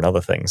smaller and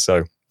other things.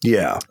 So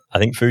yeah, I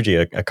think Fuji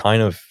are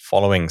kind of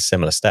following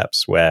similar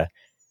steps where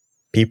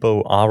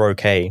people are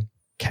okay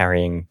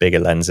carrying bigger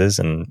lenses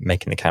and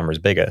making the cameras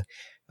bigger.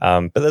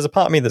 But there's a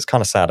part of me that's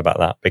kind of sad about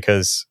that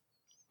because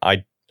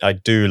I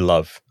do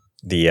love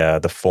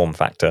the form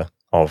factor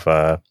of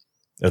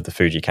the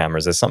Fuji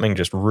cameras. There's something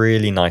just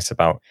really nice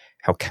about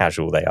how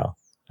casual they are.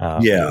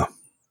 Yeah.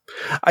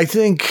 I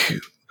think,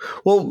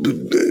 well,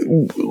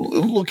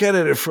 look at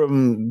it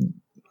from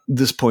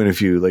this point of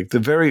view. Like the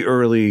very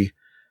early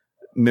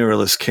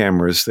mirrorless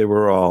cameras,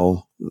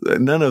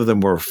 none of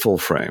them were full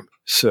frame.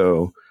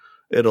 So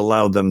it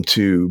allowed them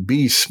to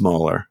be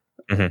smaller.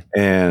 Mm-hmm.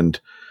 And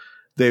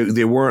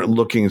they weren't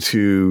looking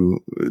to,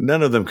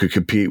 none of them could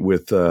compete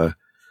with a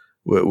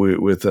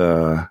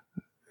regular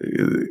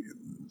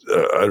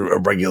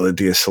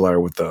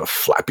DSLR with the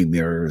flappy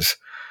mirrors.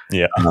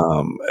 Yeah.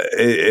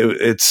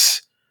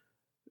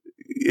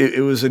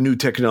 It was a new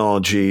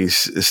technology,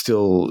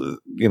 still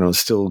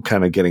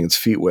kind of getting its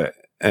feet wet,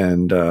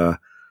 and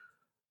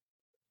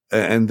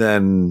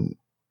then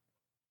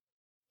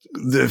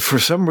for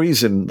some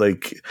reason,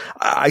 like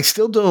I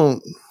still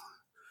don't.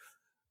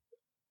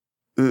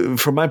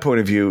 From my point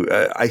of view,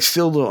 I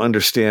still don't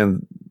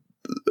understand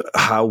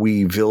how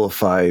we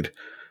vilified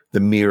the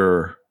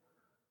mirror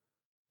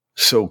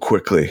so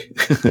quickly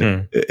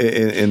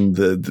in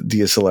the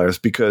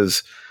DSLRs,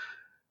 because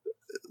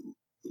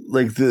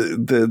like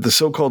the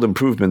so-called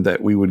improvement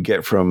that we would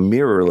get from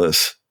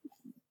mirrorless,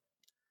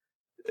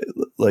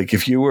 like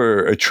if you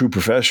were a true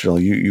professional,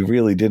 you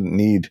really didn't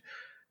need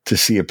to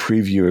see a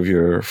preview of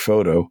your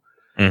photo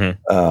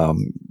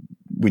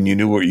when you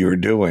knew what you were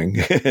doing.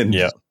 And,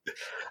 yeah.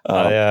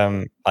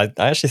 I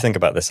actually think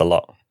about this a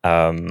lot.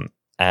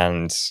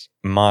 And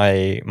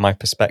my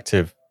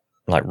perspective,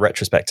 like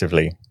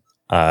retrospectively,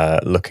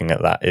 looking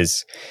at that,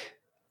 is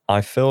I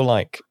feel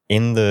like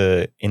in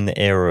the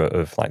era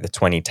of like the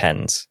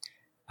 2010s,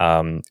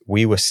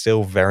 we were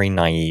still very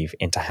naive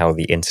into how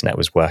the internet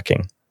was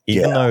working,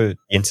 even though the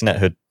internet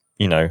had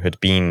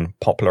been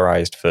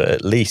popularized for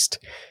at least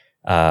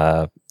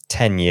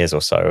 10 years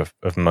or so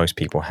of most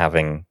people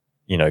having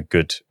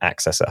good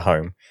access at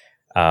home.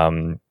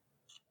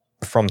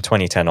 From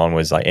 2010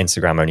 onwards, like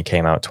Instagram only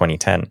came out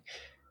 2010.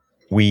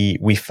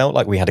 We felt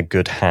like we had a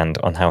good hand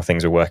on how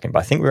things were working, but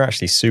I think we were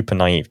actually super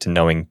naive to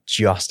knowing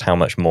just how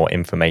much more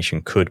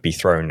information could be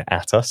thrown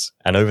at us.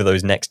 And over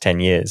those next 10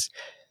 years,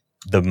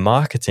 the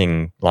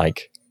marketing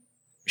like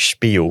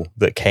spiel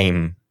that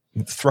came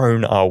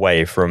thrown our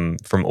way from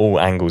all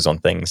angles on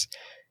things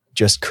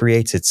just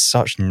created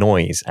such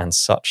noise and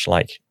such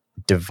like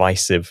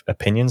divisive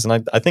opinions.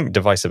 And I think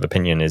divisive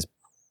opinion is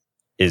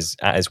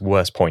at its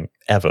worst point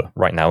ever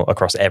right now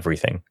across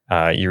everything.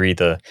 You're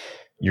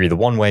either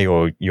one way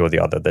or you're the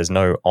other. There's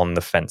no on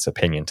the fence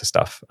opinion to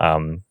stuff.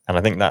 And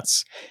I think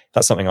that's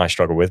something I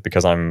struggle with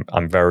because I'm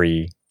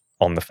very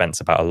on the fence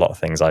about a lot of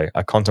things. I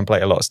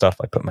contemplate a lot of stuff.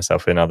 I put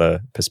myself in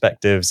other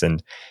perspectives,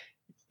 and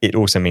it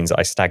also means that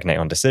I stagnate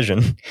on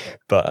decision.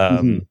 But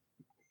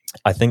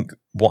I think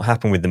what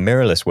happened with the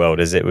mirrorless world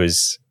is it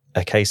was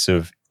a case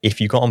of if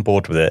you got on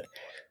board with it,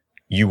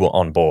 you were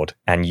on board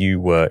and you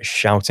were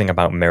shouting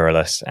about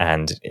mirrorless,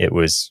 and it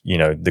was,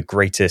 the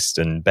greatest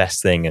and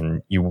best thing,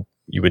 and you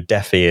were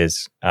deaf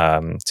ears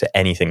to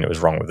anything that was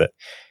wrong with it.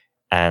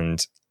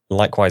 And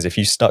likewise, if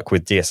you stuck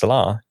with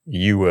DSLR,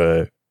 you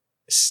were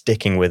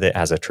sticking with it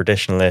as a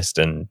traditionalist,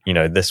 and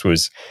this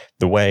was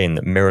the way, and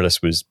that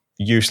mirrorless was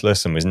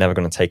useless and was never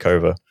going to take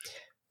over.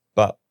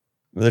 But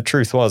the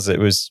truth was, it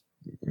was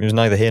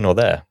neither here nor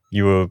there.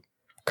 You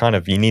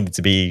needed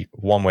to be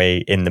one way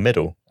in the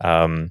middle.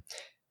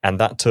 And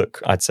that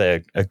took, I'd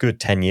say, a good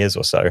 10 years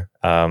or so.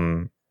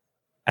 And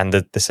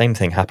the same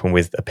thing happened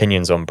with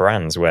opinions on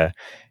brands where,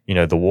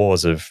 the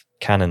wars of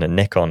Canon and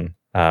Nikon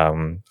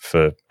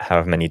for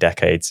however many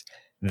decades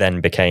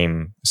then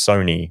became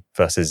Sony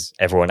versus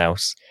everyone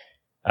else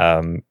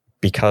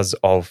because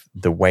of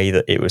the way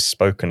that it was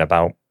spoken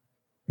about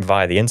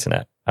via the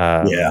internet.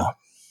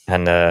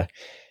 And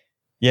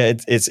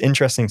it's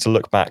interesting to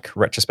look back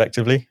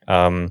retrospectively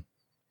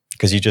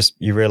because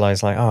you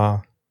realize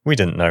like, we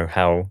didn't know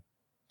how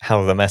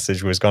the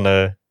message was going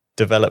to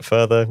develop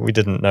further. We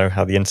didn't know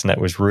how the internet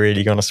was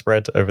really going to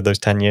spread over those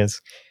 10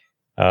 years.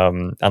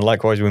 And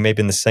likewise, we may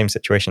be in the same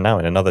situation now.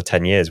 In another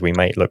 10 years, we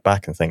may look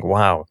back and think,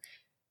 wow,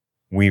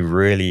 we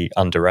really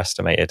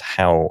underestimated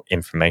how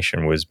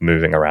information was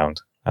moving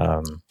around.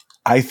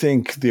 I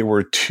think there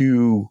were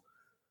two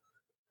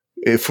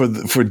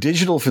for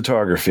digital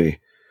photography,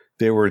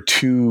 there were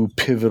two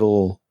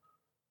pivotal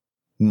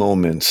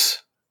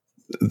moments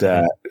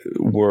that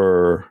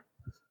were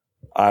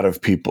out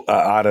of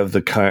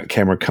the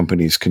camera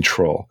company's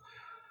control.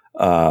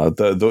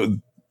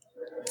 The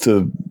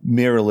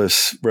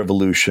mirrorless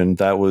revolution,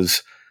 that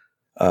was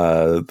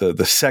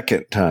the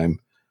second time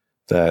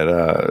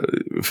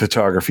that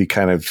photography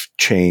kind of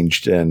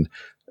changed and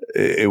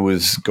it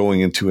was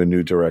going into a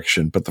new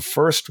direction. But the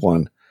first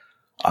one,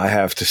 I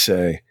have to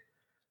say,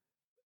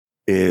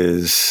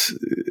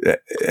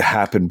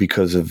 happened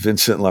because of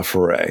Vincent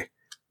Laforet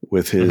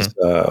with his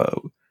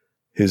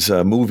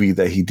movie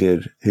that he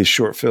did, his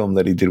short film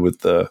that he did with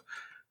the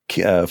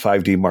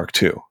 5D Mark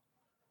II.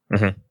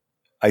 Mm-hmm.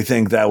 I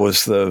think that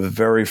was the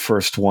very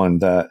first one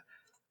that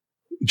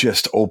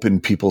just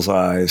opened people's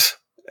eyes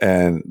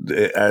and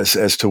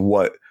as to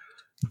what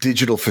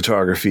digital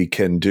photography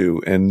can do.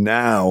 And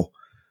now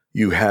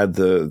you had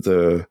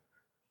the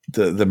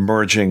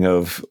merging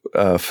of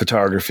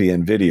photography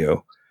and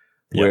video,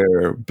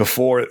 where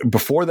before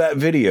that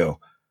video,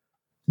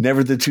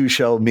 never the two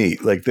shall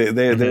meet. Like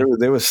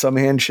there was some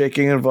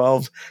handshaking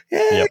involved.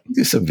 Yeah,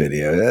 do some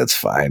video. That's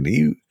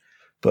fine.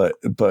 But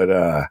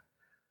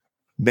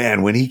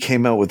man, when he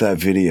came out with that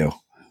video,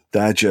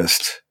 that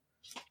just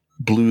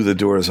blew the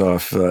doors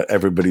off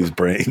everybody's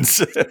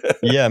brains.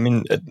 Yeah, I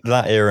mean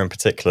that era in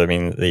particular. I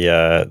mean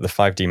the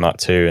 5D Mark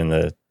II and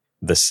the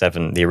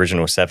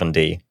original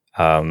 7D.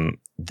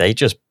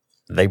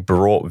 They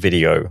brought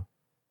video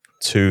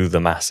to the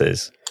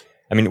masses.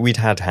 I mean, we'd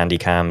had handy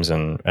cams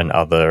and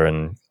other,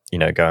 and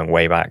going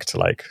way back to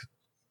like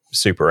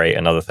Super 8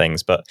 and other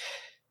things, but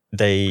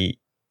they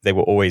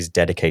were always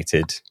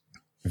dedicated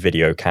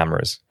video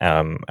cameras.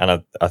 And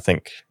I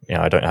think,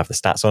 I don't have the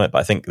stats on it, but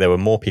I think there were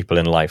more people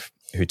in life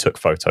who took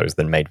photos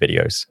than made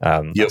videos.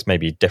 That's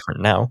maybe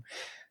different now.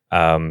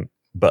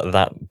 But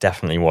that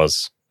definitely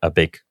was a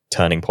big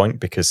turning point,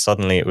 because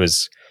suddenly it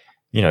was,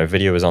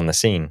 video was on the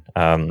scene.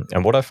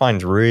 And what I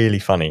find really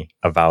funny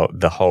about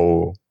the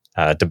whole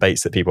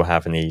debates that people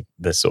have in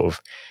the sort of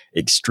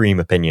extreme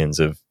opinions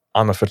of,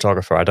 I'm a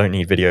photographer, I don't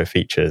need video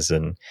features,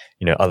 and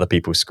other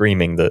people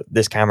screaming that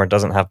this camera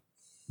doesn't have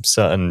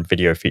certain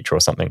video feature or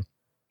something.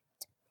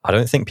 I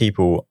don't think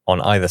people on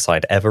either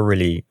side ever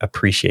really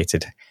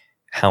appreciated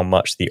how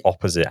much the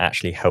opposite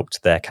actually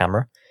helped their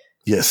camera.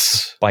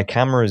 Yes. By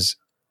cameras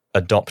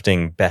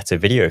adopting better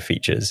video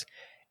features,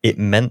 it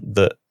meant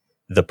that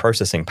the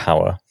processing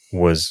power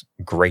was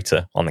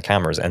greater on the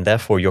cameras, and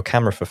therefore your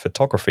camera for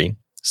photography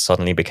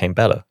suddenly became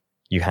better.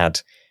 You had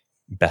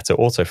better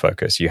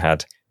autofocus, you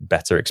had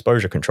better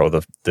exposure control,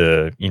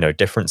 the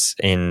difference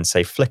in,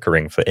 say,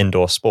 flickering for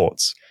indoor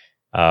sports,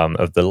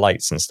 of the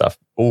lights and stuff,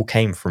 all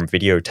came from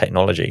video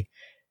technology.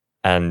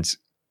 And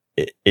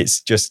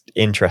it's just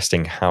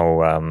interesting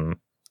how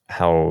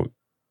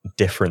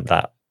different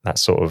that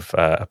sort of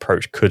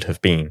approach could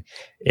have been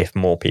if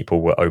more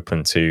people were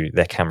open to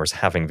their cameras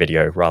having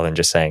video, rather than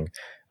just saying,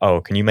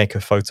 oh, can you make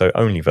a photo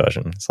only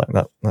version? It's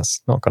like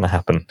that's not going to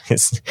happen.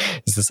 It's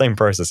the same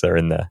processor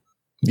in there.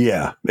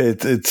 Yeah,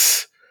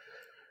 it's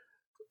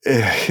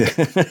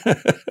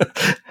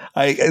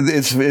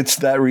it's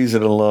that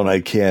reason alone I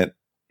can't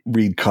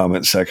read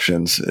comment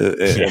sections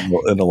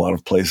in a lot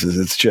of places.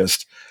 It's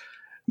just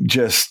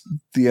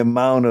the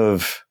amount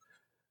of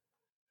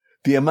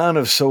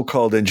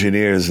so-called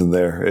engineers in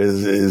there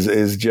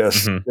is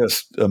just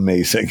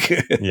amazing.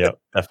 Yeah,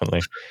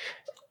 definitely.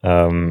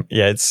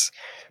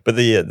 But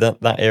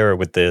that era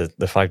with the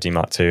 5D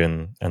Mark II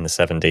and the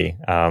 7D,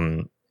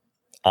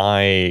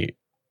 I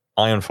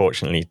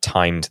unfortunately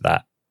timed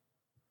that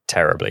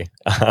terribly.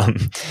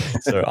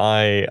 So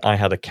I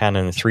had a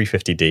Canon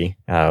 350D.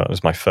 It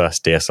was my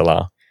first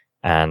DSLR,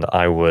 and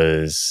I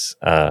was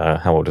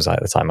how old was I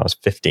at the time? I was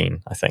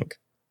 15, I think.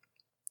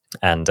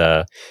 And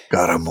God,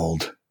 I'm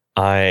old.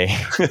 I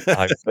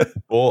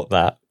bought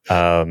that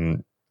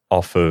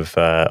off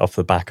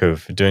the back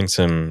of doing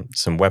some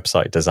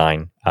website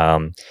design.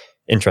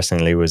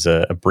 Interestingly, was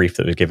a brief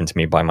that was given to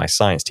me by my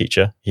science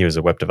teacher. He was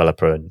a web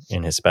developer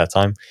in his spare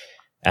time,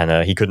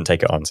 and he couldn't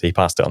take it on, so he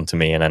passed it on to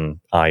me, and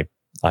then I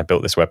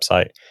built this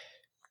website.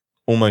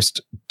 Almost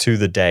to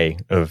the day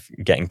of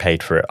getting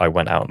paid for it, I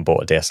went out and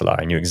bought a DSLR.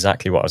 I knew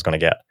exactly what I was going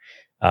to get.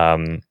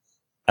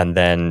 And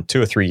then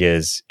 2 or 3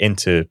 years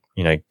into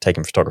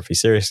taking photography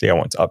seriously, I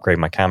wanted to upgrade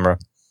my camera,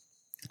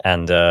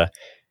 and the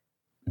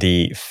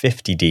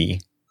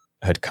 50D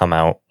had come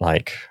out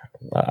like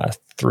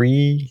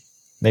 3,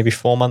 maybe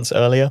 4 months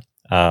earlier,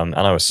 and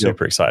I was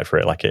super excited for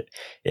it. Like it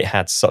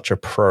had such a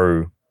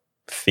pro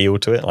feel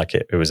to it. Like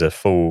it was a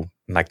full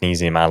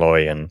magnesium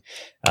alloy, and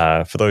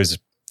for those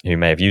who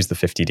may have used the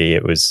 50D,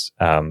 it was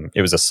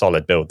a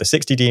solid build. The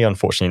 60D,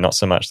 unfortunately, not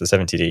so much. The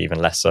 70D, even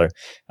less so.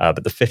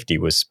 But the 50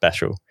 was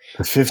special.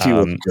 The 50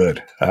 was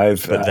good. I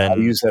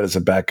used that as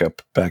a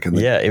backup back in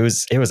the day. It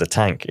was a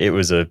tank. It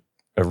was a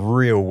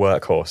real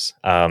workhorse.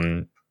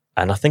 And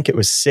I think it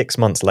was 6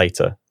 months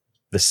later,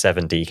 the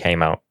 7D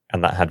came out,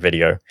 and that had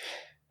video.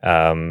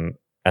 And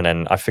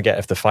then I forget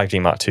if the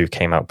 5D Mark II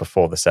came out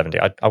before the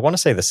 7D. I want to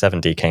say the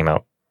 7D came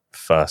out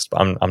first,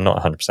 but I'm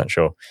not 100%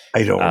 sure.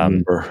 I don't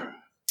remember.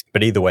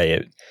 But either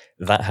way,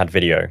 that had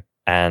video.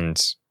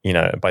 And, you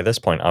know, by this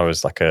point I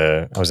was an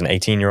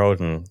 18-year-old,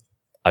 and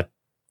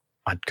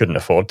I couldn't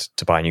afford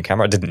to buy a new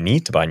camera. I didn't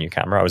need to buy a new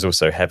camera. I was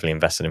also heavily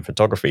invested in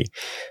photography,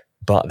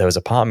 but there was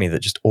a part of me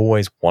that just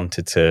always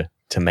wanted to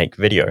make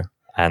video.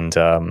 And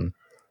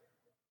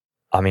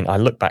I mean, I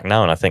look back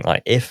now and I think,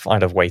 like, if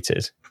I'd have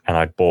waited and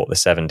I'd bought the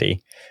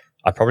 7D,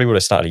 I probably would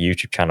have started a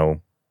YouTube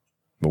channel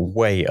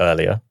way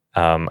earlier.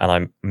 And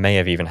I may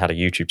have even had a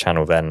YouTube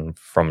channel then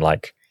from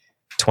like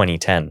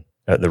 2010,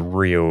 at the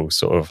real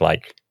sort of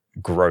like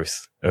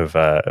growth of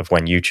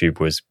when YouTube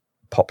was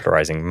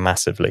popularizing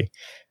massively.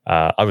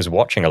 I was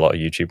watching a lot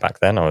of YouTube back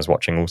then. I was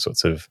watching all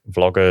sorts of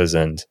vloggers,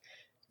 and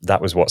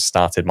that was what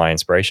started my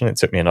inspiration. It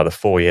took me another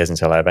 4 years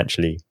until I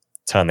eventually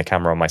turned the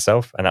camera on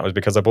myself, and that was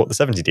because I bought the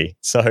 70D.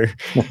 So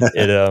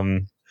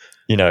it,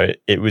 you know,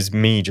 it was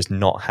me just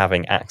not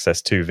having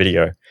access to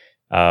video.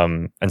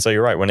 And so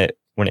you're right, when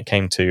it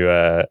came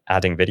to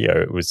adding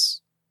video, it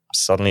was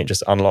suddenly, it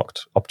just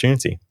unlocked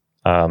opportunity.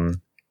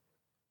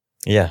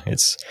 Yeah,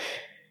 it's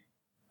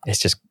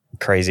just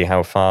crazy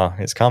how far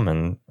it's come.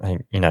 And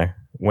you know,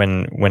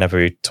 whenever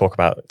we talk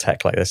about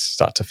tech like this,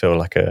 start to feel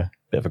like a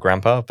bit of a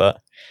grandpa,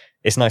 but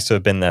it's nice to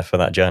have been there for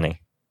that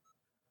journey.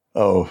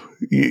 Oh,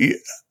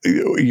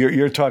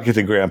 you're talking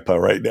to grandpa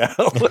right now.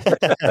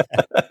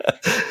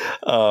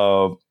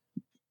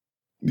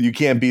 You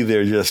can't be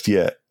there just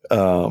yet.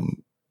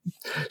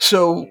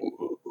 So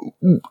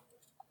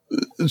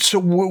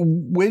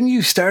when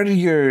you started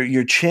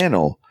your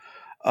channel,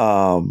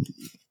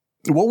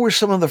 what were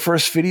some of the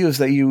first videos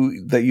that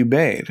you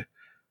made?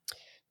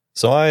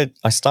 So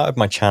I started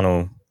my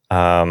channel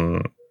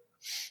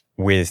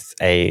with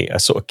a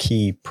sort of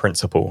key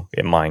principle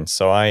in mind.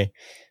 So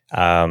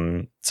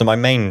so my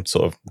main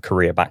sort of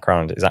career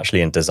background is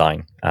actually in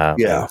design.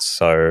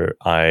 So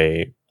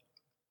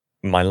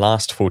my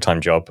last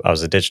full-time job, I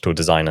was a digital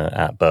designer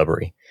at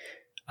Burberry,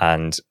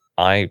 and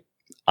I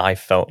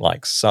felt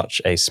like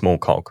such a small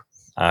cog.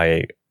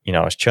 I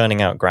was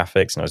churning out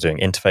graphics, and I was doing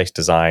interface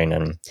design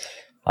and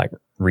like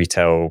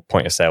retail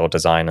point of sale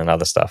design and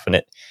other stuff,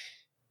 and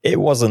it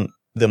wasn't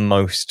the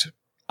most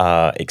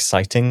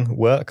exciting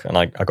work, and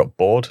I got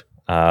bored,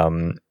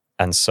 and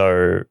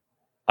so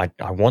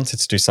I wanted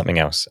to do something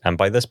else. And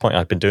by this point,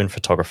 I'd been doing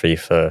photography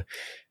for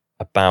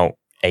about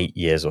 8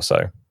 years or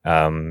so,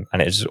 and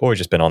it's always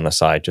just been on the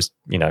side, just,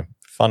 you know,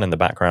 fun in the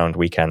background,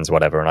 weekends,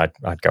 whatever. And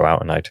I'd go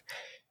out and I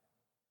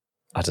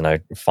don't know,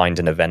 find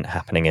an event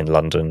happening in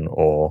London,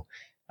 or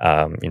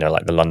you know,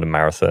 like the London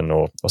Marathon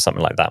or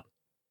something like that.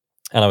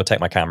 And I would take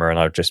my camera and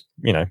I would just,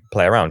 you know,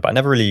 play around. But I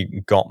never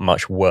really got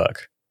much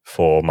work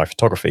for my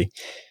photography.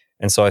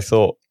 And so I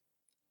thought,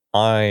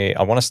 I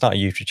want to start a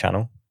YouTube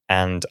channel,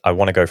 and I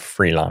want to go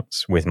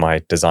freelance with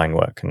my design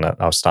work, and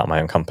I'll start my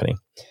own company.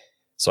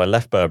 So I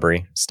left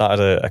Burberry,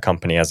 started a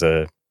company as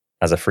a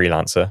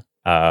freelancer,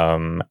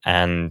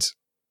 and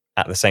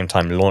at the same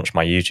time launched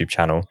my YouTube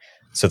channel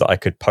so that I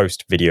could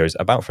post videos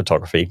about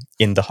photography,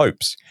 in the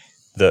hopes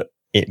that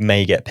it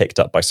may get picked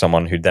up by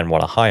someone who'd then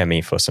want to hire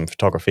me for some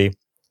photography.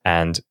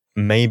 And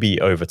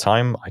maybe over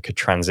time I could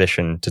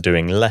transition to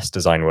doing less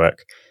design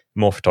work,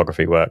 more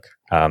photography work,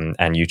 and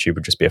YouTube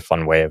would just be a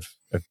fun way of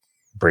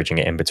bridging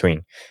it in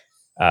between.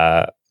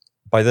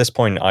 By this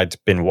point, I'd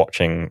been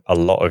watching a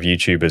lot of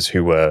YouTubers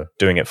who were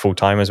doing it full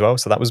time as well.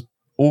 So that was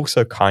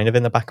also kind of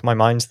in the back of my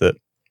mind that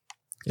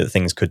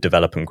things could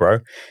develop and grow.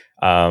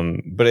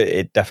 But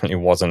it definitely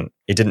wasn't,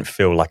 it didn't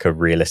feel like a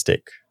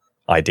realistic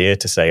idea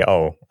to say,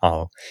 oh,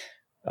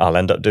 I'll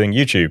end up doing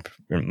YouTube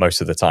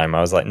most of the time.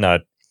 I was like, no,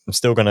 I'm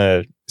still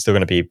gonna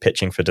be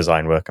pitching for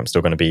design work. I'm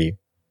still gonna be,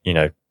 you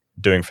know,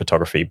 doing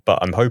photography, but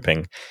I'm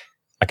hoping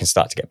I can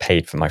start to get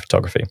paid for my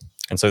photography.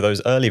 And so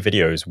those early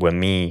videos were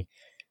me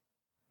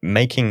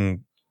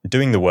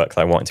doing the work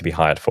that I wanted to be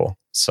hired for.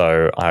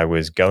 So I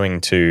was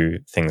going to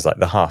things like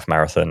the half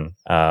marathon.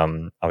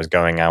 I was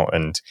going out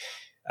and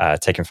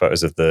taking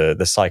photos of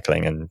the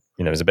cycling, and,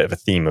 you know, it was a bit of a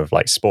theme of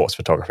like sports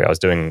photography. I was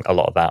doing a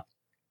lot of that.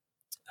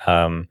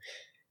 And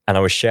I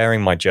was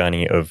sharing my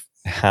journey of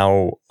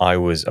how I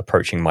was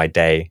approaching my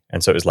day.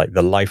 And so it was like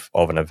the life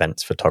of an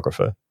events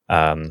photographer.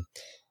 And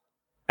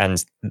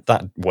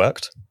that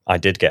worked. I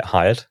did get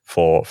hired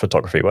for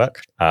photography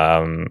work,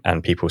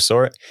 and people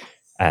saw it.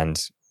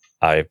 And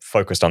I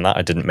focused on that.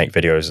 I didn't make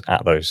videos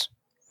at those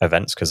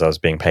events because I was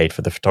being paid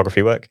for the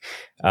photography work.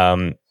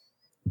 But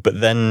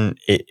then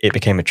it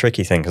became a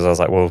tricky thing, because I was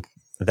like, well,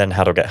 then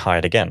how do I get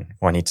hired again?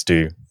 Well, I need to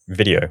do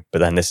video. But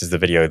then this is the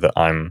video that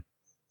I'm,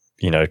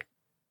 you know,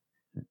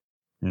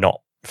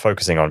 not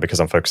focusing on, because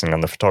I'm focusing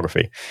on the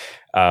photography.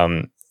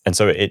 And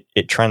so it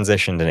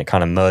transitioned, and it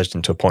kind of merged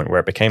into a point where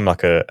it became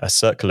like a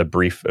circular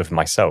brief of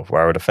myself,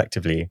 where I would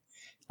effectively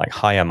like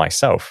hire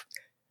myself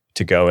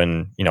to go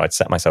and, you know, I'd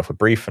set myself a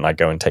brief and I'd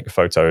go and take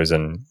photos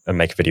and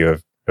make a video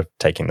of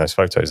taking those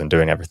photos and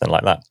doing everything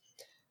like that.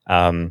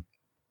 And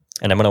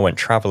then when I went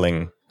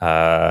traveling,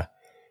 when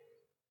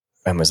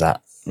was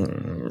that?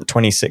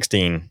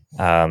 2016,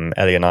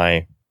 Ellie and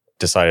I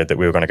decided that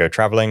we were going to go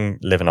traveling,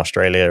 live in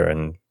Australia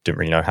and didn't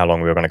really know how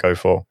long we were going to go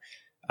for.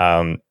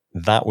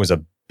 That was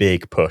a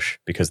big push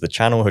because the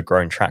channel had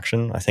grown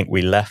traction. I think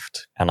we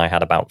left and I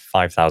had about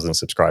 5,000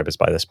 subscribers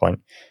by this point.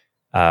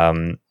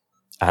 And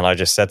I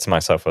just said to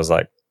myself, I was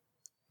like,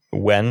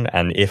 when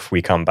and if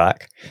we come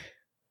back,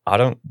 I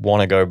don't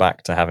want to go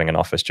back to having an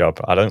office job.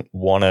 I don't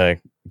want to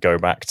go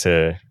back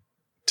to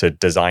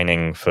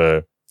designing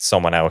for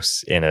someone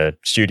else in a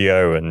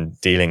studio and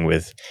dealing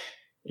with,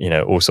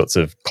 all sorts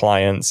of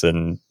clients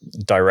and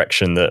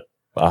direction that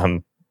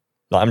I'm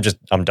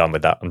done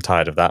with that. I'm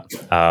tired of that.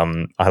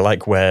 I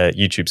like where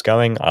YouTube's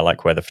going. I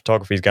like where the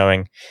photography is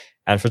going.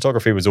 And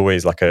photography was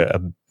always like a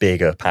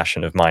bigger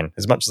passion of mine.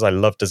 As much as I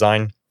love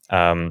design,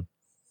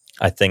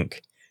 I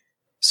think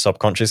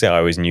subconsciously I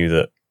always knew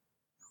that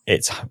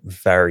it's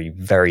very,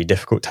 very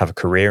difficult to have a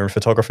career in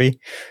photography.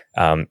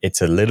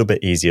 It's a little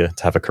bit easier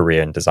to have a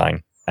career in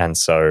design. And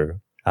so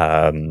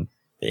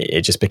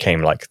it just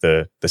became like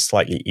the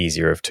slightly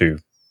easier of two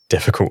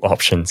difficult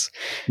options.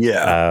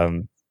 Yeah.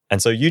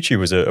 And so YouTube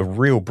was a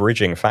real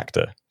bridging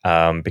factor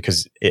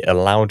because it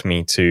allowed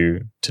me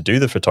to do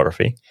the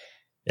photography.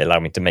 It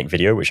allowed me to make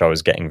video, which I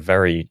was getting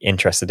very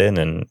interested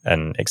in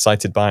and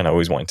excited by, and I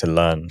always wanted to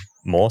learn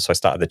more. So I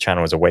started the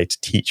channel as a way to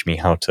teach me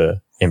how to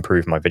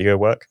improve my video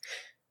work.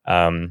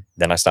 Then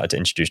I started to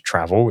introduce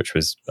travel, which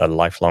was a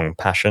lifelong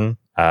passion.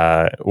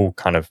 All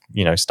kind of,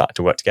 started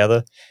to work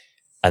together.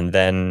 And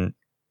then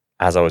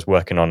as I was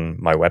working on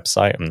my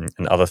website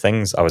and other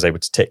things, I was able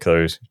to tick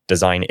those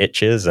design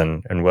itches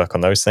and work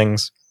on those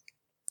things.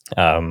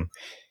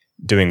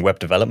 Doing web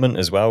development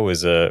as well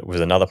was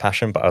another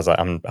passion, but I was like,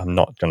 I'm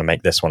not going to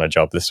make this one a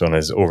job. This one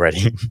is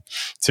already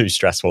too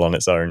stressful on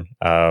its own.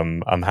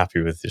 I'm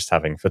happy with just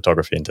having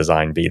photography and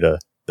design be the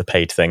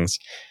paid things.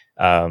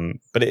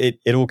 But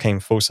it all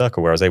came full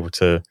circle where I was able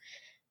to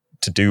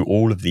do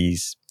all of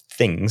these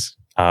things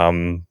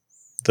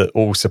that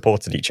all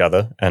supported each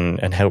other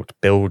and helped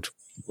build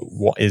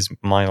what is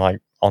my like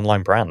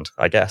online brand,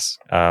 I guess.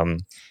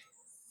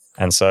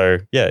 And so,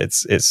 yeah,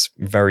 it's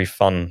very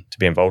fun to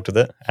be involved with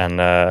it.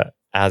 And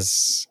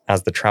as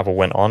the travel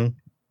went on,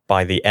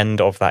 by the end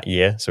of that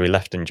year, so we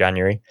left in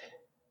January,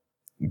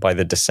 by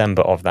the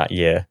December of that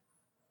year,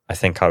 I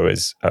think I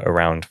was at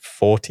around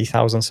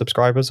 40,000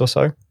 subscribers or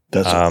so.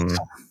 That's awesome.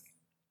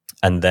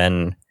 And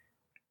then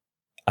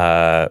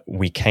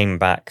we came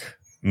back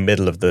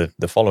middle of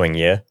the following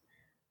year,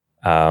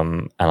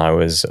 and I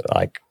was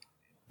like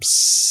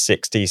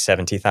 60,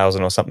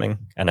 70,000 or something.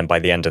 And then by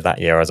the end of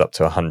that year, I was up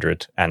to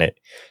 100. And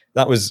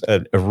that was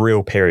a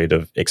real period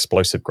of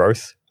explosive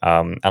growth.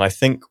 And I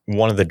think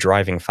one of the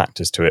driving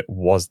factors to it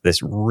was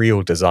this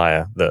real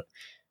desire that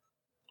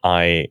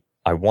I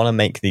want to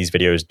make these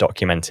videos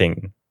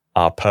documenting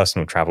our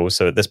personal travels.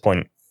 So at this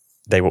point,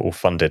 they were all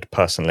funded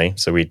personally.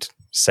 So we'd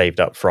saved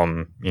up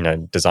from,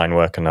 design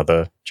work and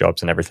other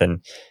jobs and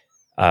everything.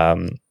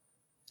 And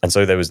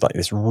so there was like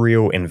this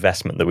real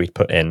investment that we'd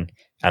put in,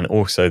 and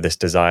also this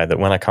desire that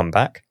when I come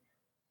back,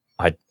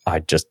 I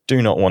just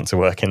do not want to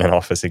work in an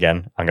office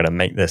again. I'm going to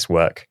make this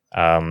work.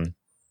 And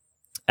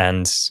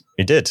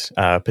we did,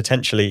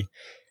 potentially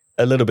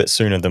a little bit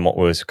sooner than what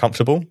was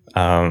comfortable.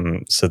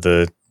 So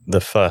the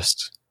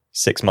first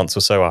 6 months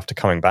or so after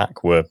coming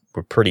back were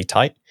pretty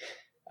tight.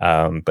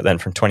 But then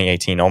from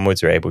 2018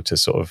 onwards, we were able to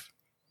sort of,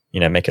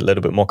 make it a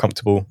little bit more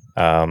comfortable.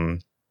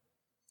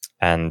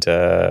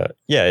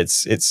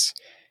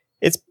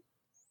 It's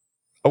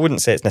I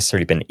wouldn't say it's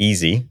necessarily been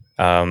easy,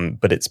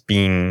 but it's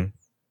been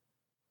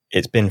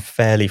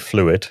fairly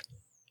fluid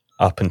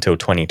up until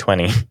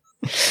 2020.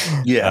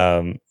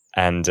 Yeah.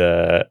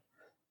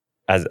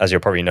 As you'll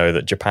probably know,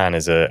 that Japan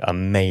is a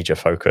major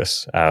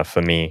focus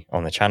for me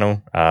on the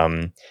channel.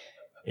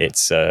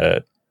 It's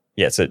a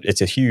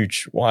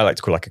huge, what I like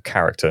to call like a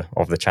character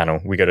of the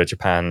channel. We go to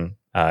Japan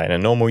in a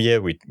normal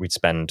year. We'd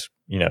spend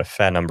a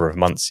fair number of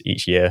months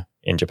each year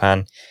in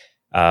Japan.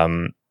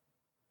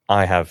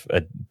 I have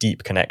a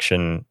deep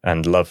connection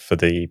and love for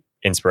the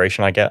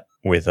inspiration I get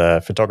with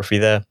photography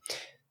there.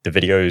 The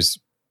videos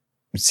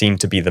seem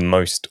to be the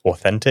most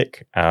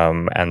authentic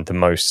and the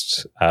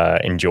most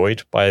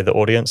enjoyed by the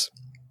audience.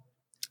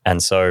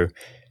 And so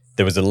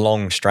there was a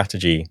long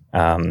strategy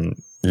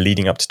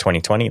leading up to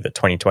 2020, that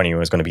 2020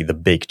 was going to be the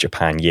big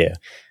Japan year,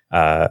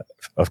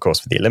 of course,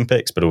 for the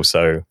Olympics, but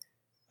also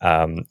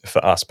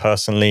for us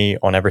personally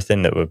on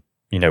everything that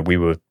we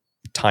were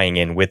tying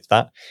in with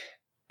that.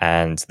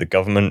 And the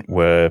government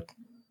were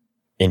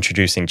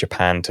introducing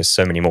Japan to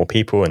so many more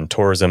people, and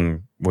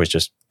tourism was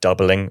just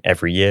doubling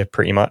every year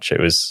pretty much. It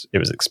was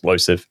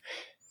explosive.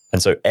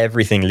 And so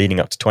everything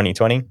leading up to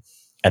 2020,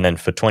 and then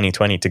for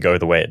 2020 to go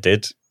the way it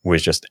did,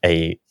 was just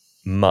a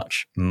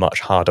much,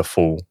 much harder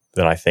fall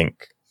than I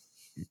think,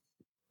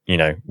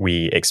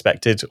 we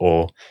expected,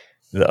 or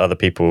that other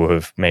people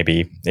have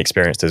maybe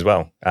experienced as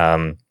well.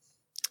 And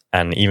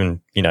even,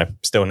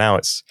 still now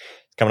it's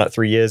coming up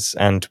 3 years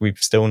and we've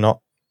still not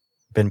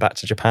been back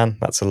to Japan.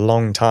 That's a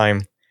long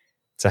time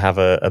to have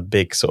a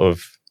big sort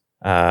of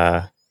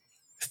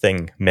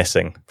thing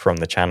missing from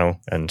the channel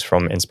and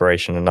from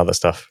inspiration and other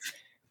stuff.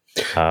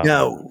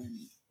 Now,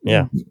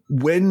 yeah.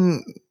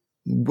 When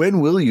when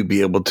will you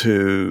be able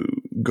to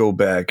go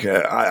back?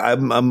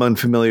 I'm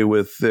unfamiliar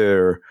with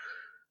their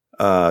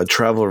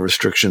travel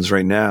restrictions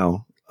right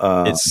now.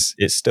 It's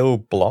still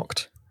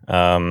blocked.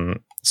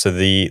 So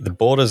the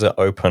borders are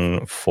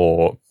open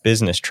for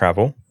business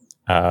travel,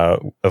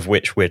 of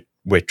which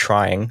we're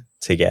trying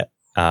to get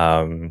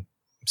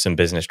some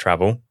business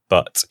travel,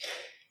 but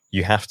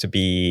you have to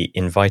be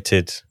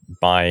invited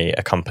by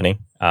a company,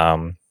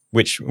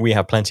 which we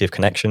have plenty of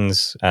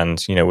connections,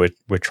 and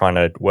we're trying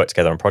to work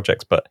together on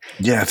projects. But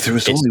yeah, if there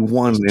was only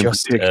one in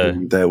particular,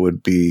 that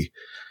would be.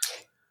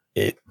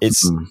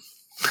 It's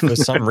for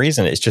some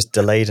reason it's just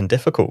delayed and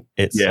difficult.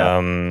 It's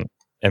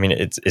I mean,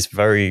 it's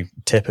very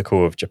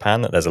typical of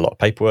Japan that there's a lot of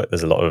paperwork,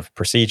 there's a lot of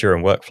procedure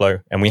and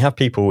workflow, and we have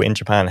people in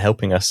Japan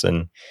helping us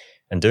and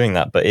doing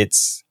that, but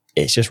it's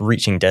just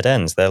reaching dead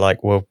ends. They're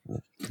like, well,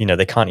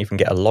 they can't even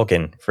get a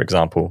login, for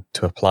example,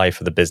 to apply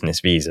for the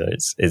business visa.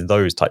 It's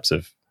those types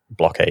of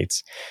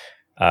blockades.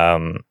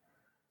 As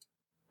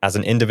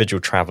an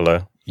individual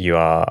traveler, you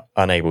are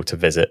unable to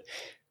visit,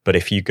 but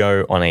if you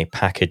go on a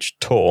package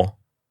tour,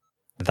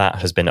 that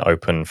has been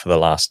open for the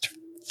last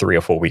 3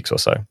 or 4 weeks or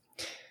so.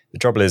 The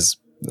trouble is,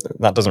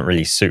 that doesn't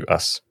really suit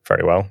us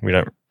very well. We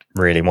don't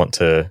really want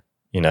to,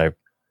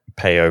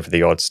 pay over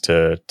the odds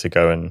to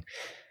go and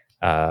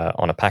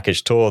on a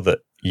package tour that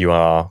you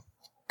are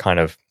kind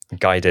of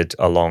guided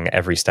along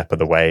every step of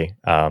the way.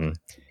 And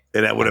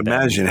I would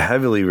imagine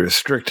heavily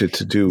restricted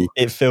to do.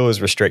 It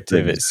feels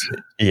restrictive.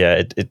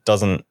 It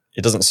doesn't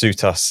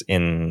suit us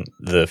in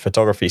the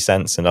photography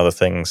sense and other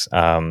things.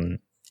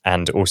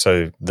 And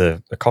also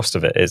the cost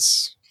of it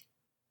is,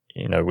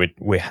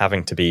 we're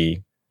having to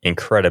be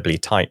incredibly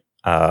tight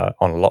on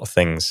a lot of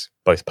things,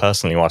 both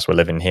personally whilst we're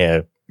living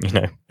here,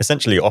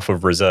 essentially off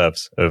of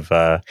reserves of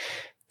the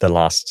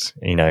last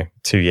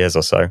 2 years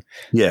or so.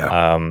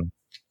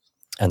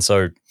 And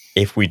so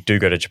if we do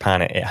go to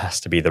Japan, it has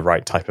to be the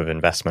right type of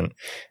investment.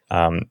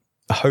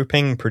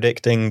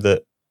 Predicting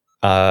that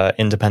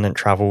independent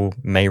travel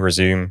may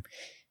resume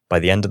by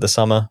the end of the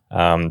summer.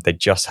 They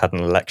just had an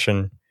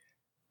election,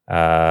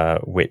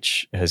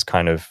 which has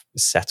kind of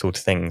settled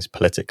things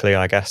politically,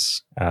 I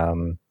guess.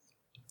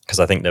 Because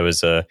I think there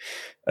was a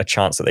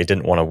chance that they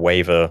didn't want to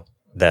waver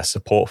their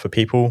support for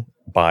people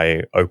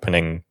by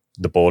opening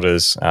the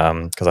borders.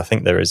 Because I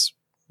think there's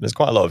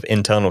quite a lot of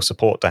internal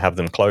support to have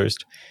them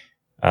closed.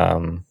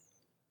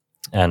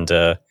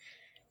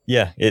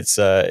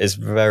 It's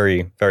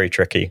very, very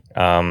tricky.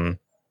 And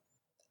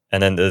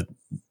then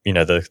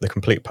the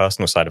complete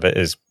personal side of it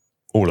is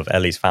all of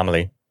Ellie's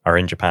family are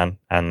in Japan,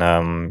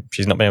 and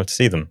she's not been able to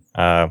see them.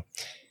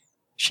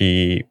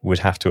 She would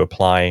have to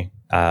apply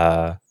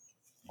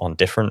on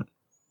different,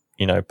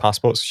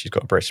 passports. She's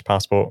got a British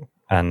passport,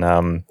 and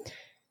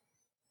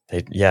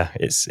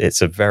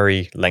it's a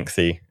very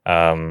lengthy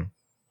and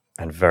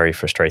very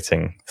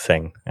frustrating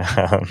thing.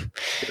 I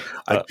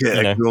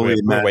can only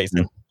imagine. We're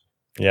waiting.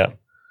 Yeah,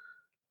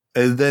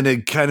 and then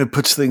it kind of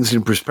puts things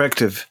in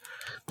perspective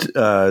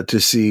to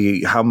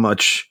see how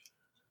much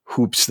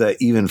hoops that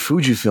even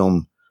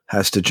Fujifilm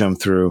has to jump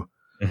through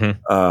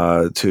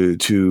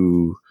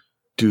to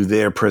do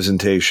their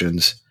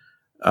presentations,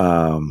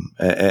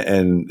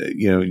 and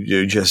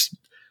just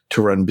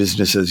to run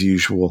business as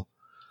usual.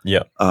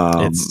 Yeah,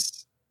 and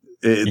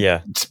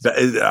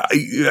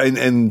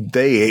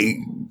they,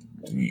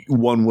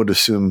 one would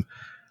assume,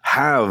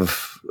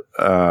 have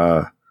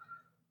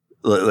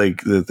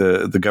like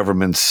the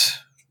government's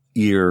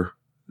ear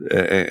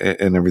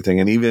and everything,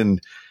 and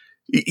even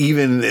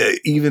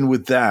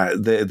with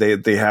that,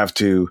 they have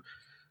to,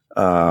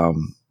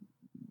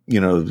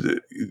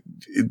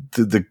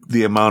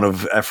 the amount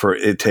of effort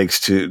it takes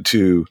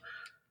to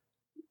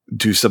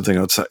do something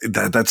outside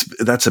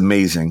that's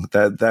amazing.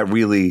 That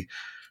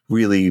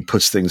really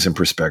puts things in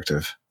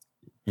perspective.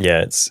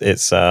 Yeah,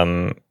 it's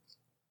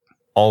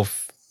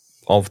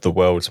of the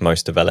world's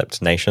most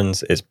developed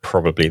nations, is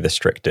probably the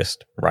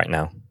strictest right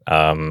now.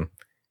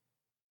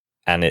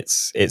 And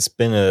it's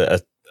been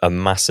a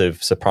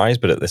massive surprise,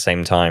 but at the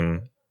same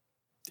time,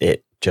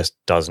 it just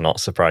does not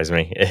surprise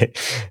me.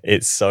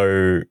 It's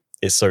so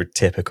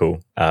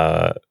typical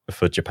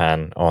for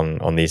Japan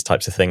on these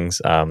types of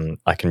things.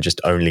 I can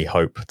just only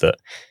hope that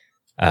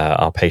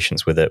our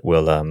patience with it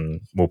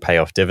will pay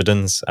off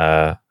dividends.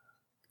 At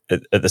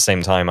the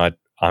same time,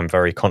 I'm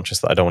very conscious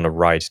that I don't want to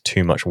ride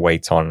too much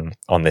weight on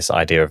this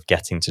idea of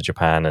getting to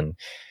Japan and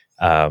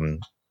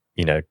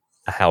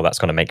how that's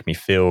going to make me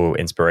feel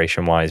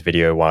inspiration-wise,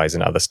 video-wise,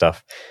 and other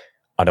stuff.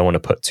 I don't want to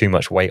put too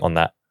much weight on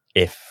that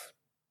if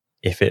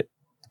it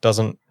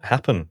doesn't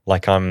happen.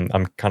 Like I'm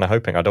kind of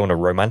hoping. I don't want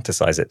to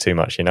romanticize it too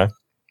much,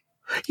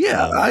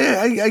 Yeah,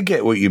 I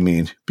get what you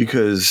mean,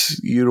 because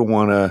you don't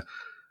want to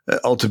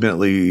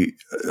ultimately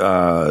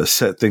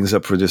set things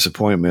up for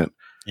disappointment.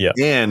 Yeah,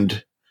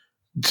 and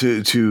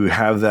to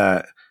have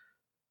that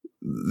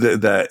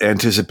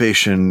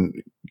anticipation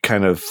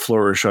kind of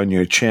flourish on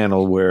your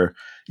channel, where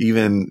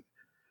even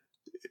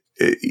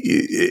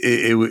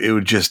it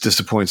would just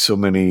disappoint so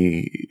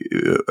many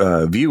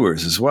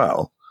viewers as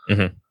well.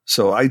 Mm-hmm.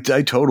 So I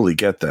totally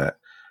get that.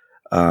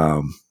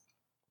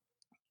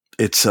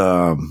 it's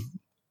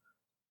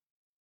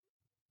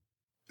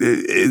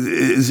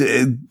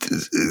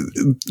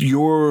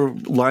your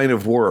line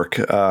of work.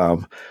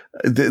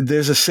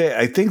 There's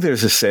I think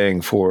there's a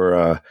saying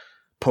for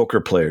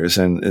poker players,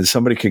 and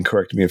somebody can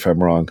correct me if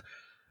I'm wrong.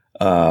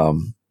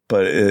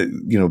 But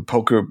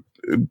poker.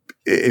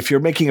 If you're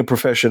making a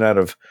profession out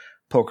of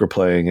poker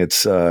playing,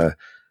 it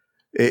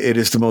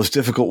is the most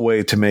difficult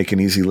way to make an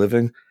easy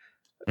living,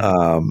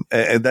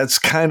 and that's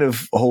kind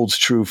of holds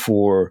true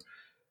for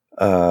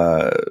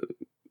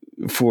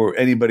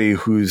anybody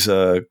who's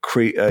a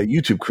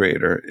YouTube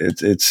creator.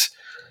 It's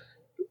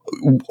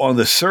on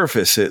the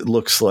surface, it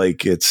looks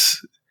like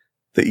it's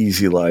the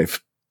easy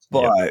life,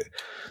 but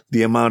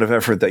the amount of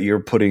effort that you're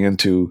putting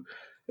into,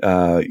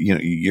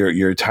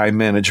 your time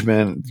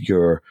management,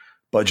 your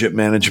budget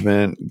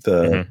management,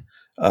 and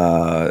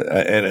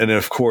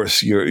of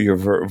course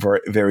your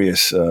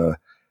various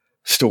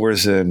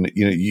stores, and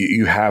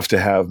you have to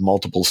have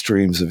multiple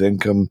streams of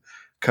income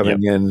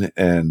coming in,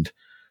 and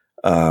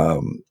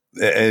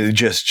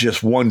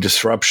just one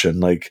disruption,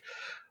 like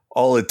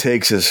all it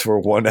takes is for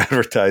one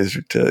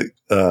advertiser to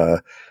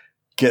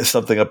get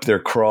something up their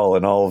crawl,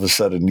 and all of a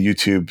sudden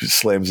YouTube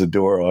slams the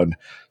door on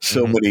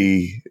so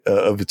many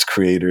of its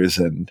creators,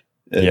 and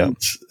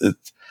it's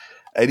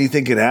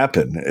anything can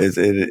happen. It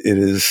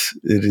is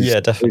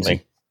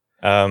definitely.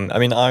 I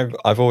mean,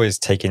 I've always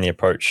taken the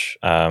approach,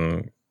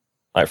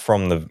 like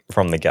from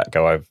the get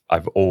go.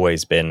 I've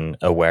always been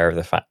aware of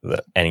the fact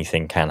that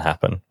anything can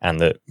happen, and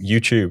that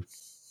YouTube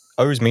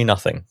owes me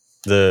nothing.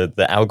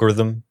 The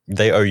algorithm,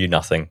 they owe you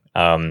nothing.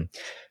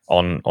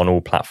 On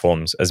all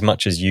platforms, as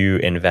much as you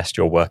invest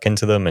your work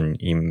into them, and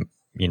you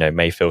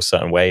may feel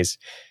certain ways,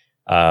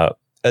 at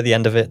the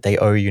end of it, they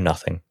owe you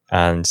nothing.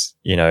 And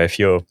if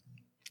you're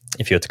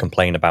to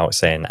complain about,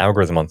 say, an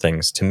algorithm on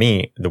things, to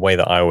me, the way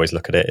that I always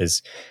look at it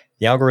is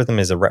the algorithm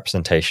is a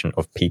representation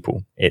of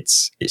people.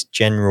 It's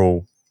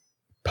general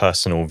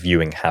personal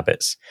viewing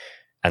habits.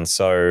 And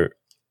so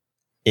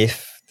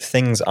if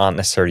things aren't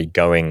necessarily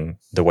going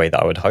the way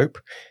that I would hope,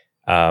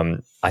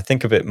 I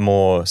think of it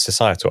more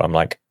societal. I'm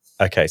like,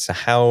 okay, so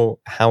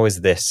how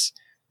is this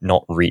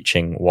not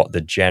reaching what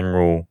the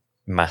general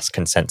mass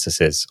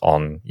consensus is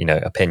on,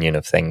 opinion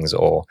of things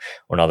or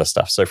on other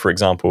stuff? So for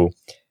example,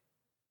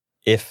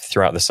 if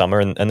throughout the summer,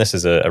 and this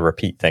is a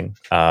repeat thing,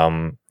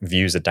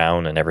 views are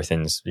down and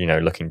everything's,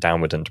 looking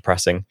downward and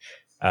depressing,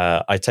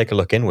 I take a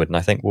look inward and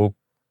I think, well,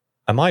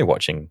 am I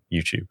watching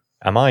YouTube?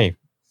 Am I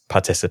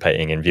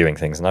participating in viewing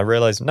things? And I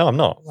realize, no, I'm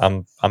not.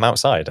 I'm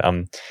outside.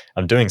 I'm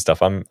doing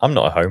stuff. I'm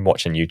not at home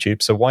watching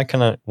YouTube. So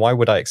why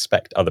would I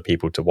expect other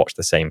people to watch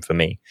the same for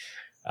me?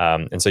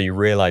 And so you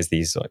realize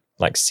these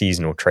like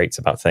seasonal traits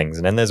about things.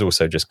 And then there's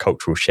also just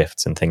cultural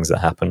shifts and things that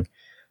happen.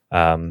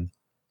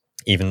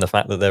 Even the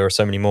fact that there are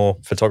so many more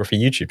photography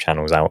YouTube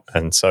channels out.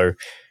 And so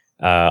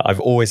I've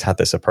always had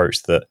this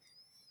approach that,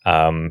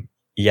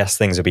 yes,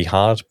 things will be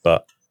hard,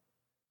 but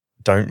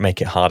don't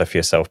make it harder for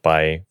yourself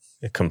by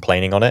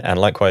complaining on it. And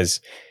likewise,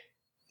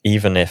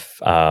 even if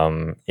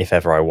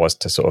ever I was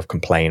to sort of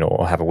complain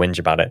or have a whinge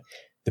about it,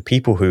 the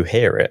people who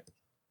hear it,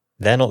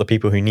 they're not the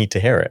people who need to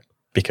hear it.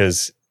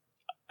 Because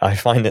I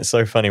find it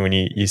so funny when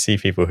you see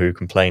people who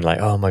complain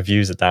like, oh, my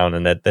views are down,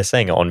 and they're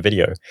saying it on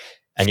video.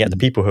 And yet the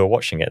people who are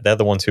watching it, they're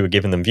the ones who are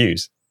giving them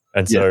views.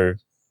 And so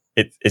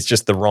it's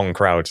just the wrong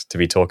crowd to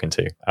be talking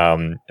to.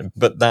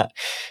 But that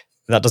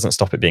doesn't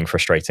stop it being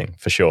frustrating,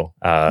 for sure.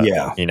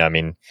 I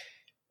mean,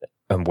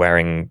 I'm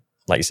wearing,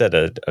 like you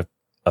said,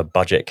 a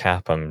budget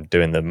cap. I'm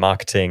doing the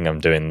marketing. I'm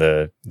doing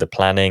the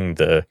planning,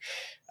 the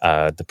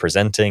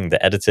presenting,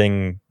 the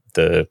editing,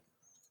 the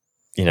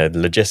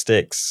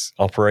logistics,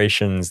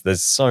 operations.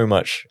 There's so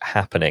much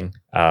happening.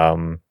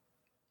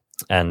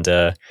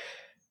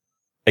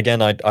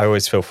 Again, I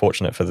always feel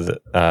fortunate for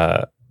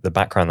the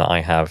background that I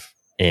have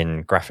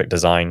in graphic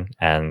design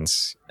and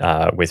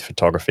with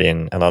photography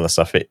and other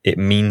stuff. It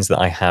means that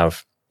I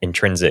have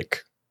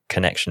intrinsic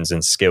connections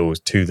and skills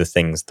to the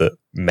things that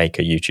make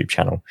a YouTube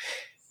channel.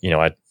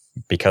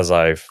 Because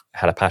I've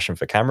had a passion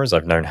for cameras,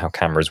 I've known how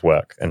cameras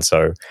work. And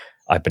so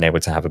I've been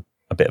able to have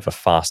a bit of a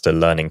faster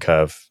learning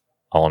curve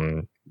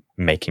on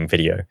making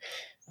video.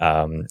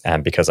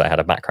 And because I had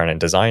a background in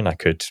design, I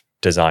could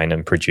design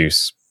and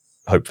produce,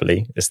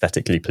 hopefully,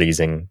 aesthetically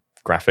pleasing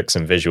graphics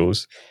and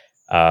visuals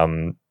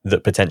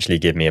that potentially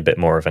give me a bit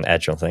more of an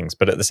edge on things.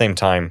 But at the same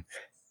time,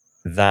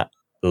 that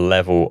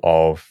level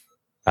of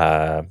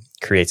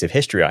creative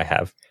history I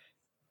have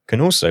can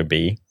also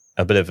be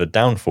a bit of a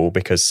downfall,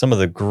 because some of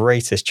the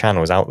greatest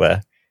channels out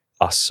there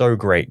are so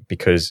great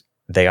because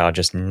they are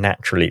just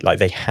naturally, like,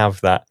 they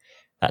have that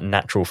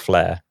natural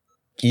flair,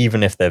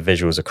 even if their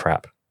visuals are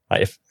crap.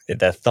 Like if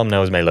their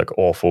thumbnails may look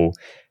awful,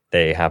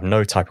 they have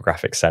no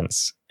typographic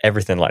sense,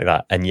 everything like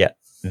that, and yet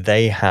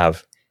they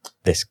have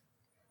this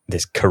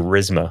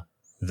charisma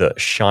that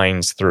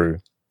shines through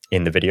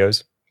in the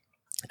videos.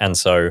 And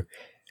so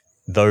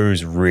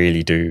those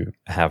really do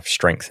have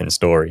strength in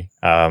story.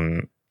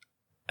 And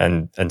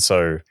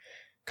so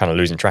kind of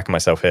losing track of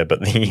myself here, but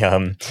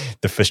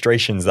the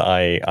frustrations that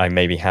I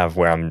maybe have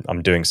where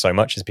I'm doing so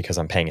much is because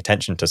I'm paying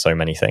attention to so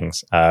many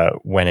things.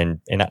 When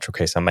in actual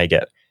case, I may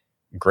get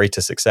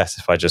greater success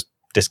if I just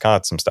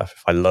discard some stuff.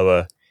 If I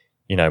lower,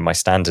 my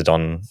standard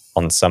on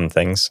some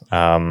things,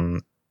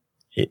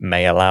 it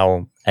may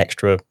allow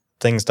extra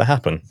things to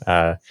happen.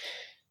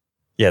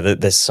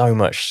 There's so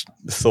much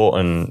thought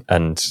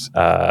and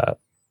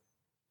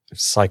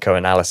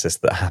psychoanalysis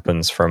that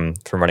happens from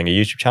running a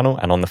YouTube channel,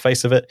 and on the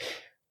face of it,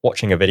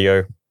 watching a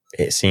video,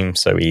 it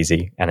seems so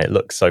easy and it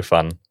looks so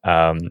fun,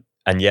 and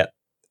yet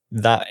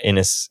that in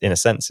a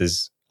sense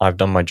is I've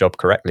done my job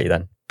correctly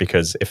then,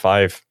 because if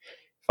I've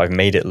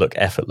made it look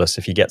effortless,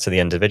 if you get to the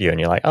end of the video and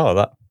you're like, oh,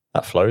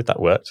 that flowed, that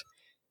worked,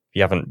 if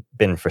you haven't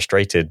been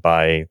frustrated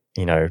by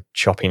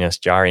choppiness,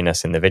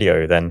 jarriness in the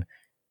video, then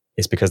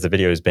it's because the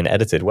video has been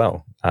edited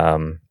well.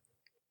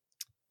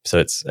 So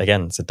it's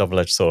a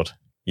double-edged sword.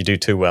 You do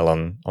too well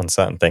on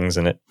certain things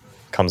and it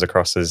comes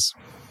across as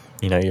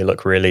you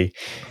look really,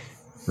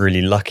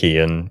 really lucky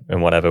and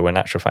whatever, when in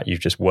actual fact you've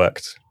just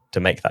worked to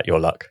make that your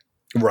luck.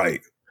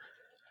 Right.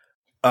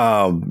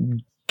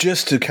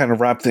 Just to kind of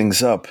wrap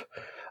things up,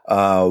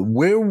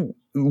 where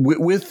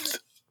with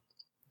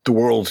the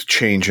world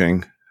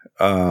changing,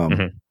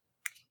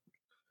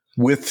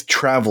 with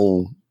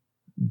travel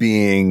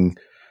being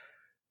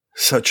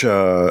such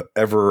a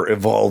ever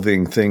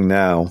evolving thing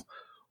now,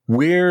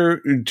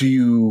 where do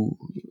you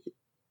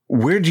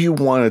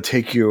want to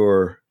take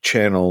your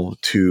channel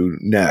to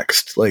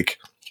next? Like,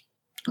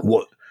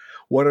 what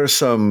are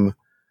some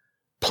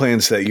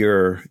plans that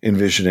you're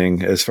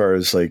envisioning as far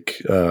as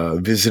like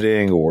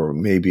visiting, or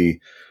maybe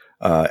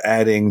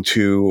adding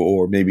to,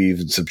 or maybe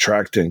even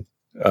subtracting?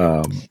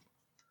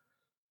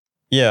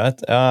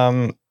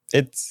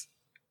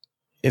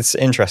 It's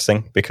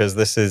interesting because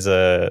this is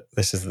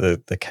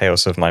the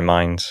chaos of my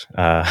mind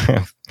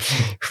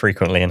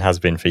frequently, and has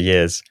been for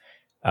years.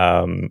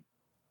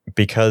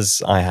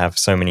 Because I have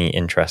so many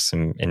interests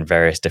in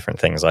various different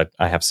things, I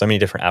have so many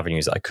different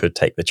avenues that I could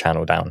take the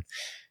channel down,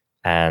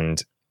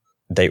 and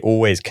they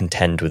always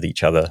contend with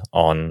each other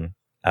on,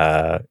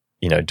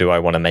 do I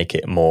want to make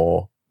it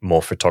more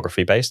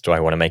photography based? Do I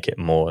want to make it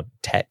more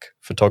tech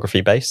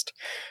photography based?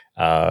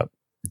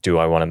 Do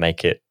I want to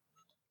make it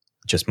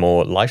just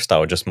more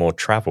lifestyle, just more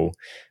travel?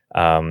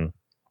 I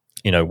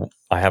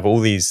have all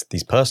these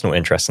personal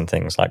interests in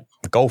things like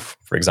golf,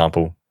 for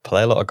example.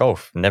 Play a lot of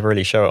golf, never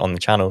really show it on the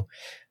channel.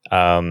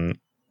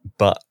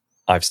 But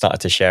I've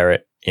started to share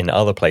it in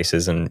other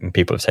places, and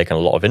people have taken a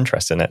lot of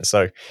interest in it.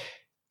 So,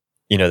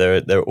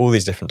 there are all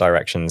these different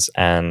directions.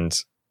 And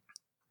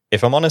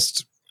if I'm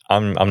honest,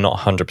 I'm not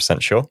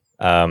 100% sure.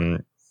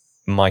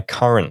 My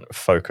current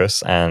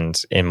focus, and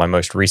in my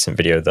most recent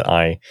video that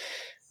I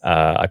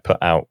put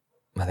out,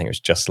 I think it was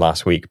just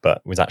last week,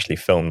 but was actually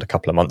filmed a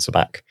couple of months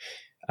back,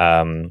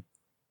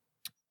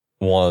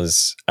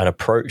 was an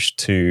approach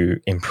to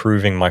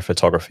improving my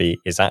photography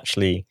is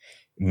actually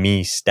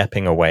me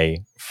stepping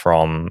away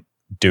from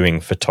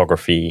doing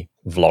photography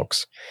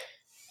vlogs.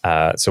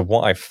 So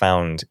what I've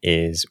found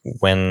is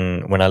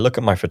when I look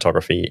at my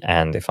photography,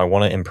 and if I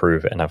want to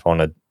improve it, and if I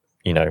want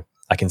to,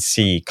 I can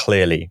see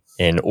clearly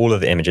in all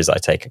of the images I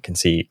take, I can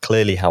see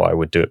clearly how I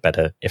would do it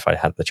better if I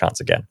had the chance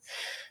again.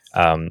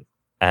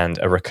 And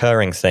a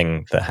recurring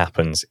thing that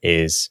happens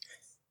is,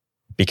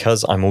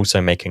 because I'm also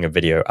making a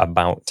video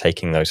about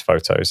taking those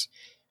photos,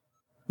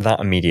 that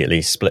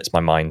immediately splits my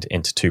mind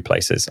into two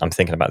places. I'm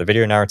thinking about the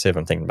video narrative,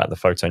 I'm thinking about the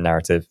photo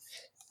narrative,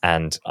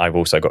 and I've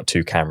also got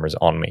two cameras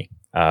on me.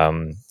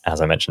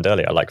 As I mentioned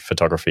earlier, I like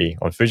photography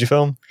on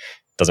Fujifilm,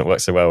 doesn't work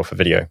so well for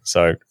video.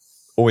 So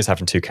always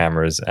having two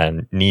cameras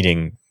and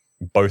needing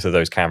both of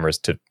those cameras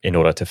in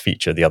order to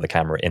feature the other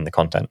camera in the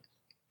content.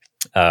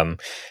 And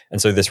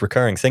so this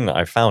recurring thing that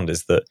I've found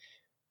is that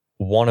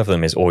one of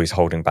them is always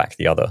holding back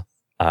the other.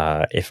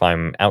 If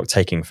I'm out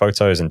taking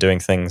photos and doing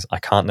things, I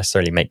can't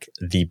necessarily make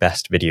the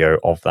best video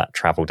of that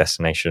travel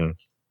destination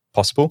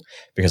possible,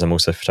 because I'm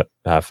also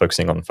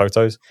focusing on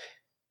photos.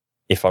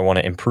 If I want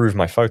to improve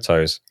my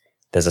photos,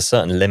 there's a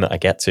certain limit I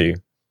get to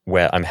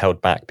where I'm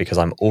held back because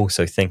I'm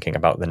also thinking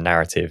about the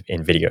narrative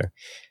in video.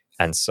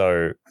 And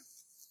so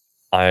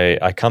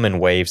I come in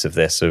waves of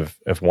this, of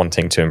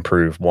wanting to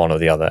improve one or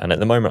the other. And at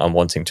the moment, I'm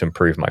wanting to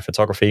improve my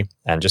photography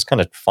and just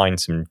kind of find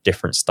some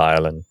different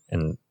style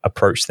and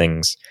approach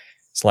things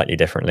slightly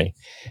differently.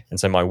 And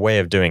so my way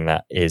of doing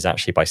that is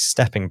actually by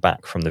stepping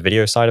back from the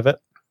video side of it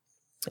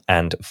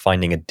and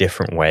finding a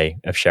different way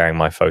of sharing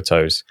my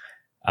photos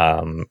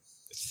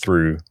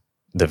through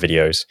the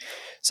videos.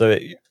 So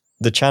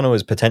the channel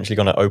is potentially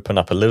going to open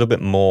up a little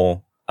bit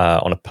more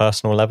on a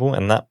personal level,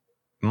 and that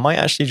might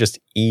actually just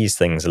ease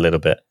things a little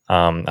bit.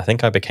 I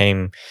think I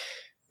became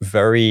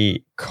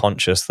very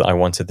conscious that I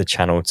wanted the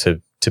channel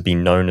to be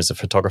known as a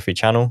photography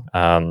channel.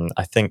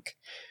 I think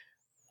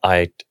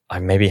I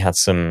maybe had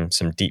some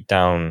deep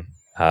down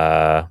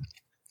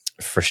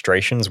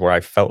frustrations where I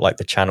felt like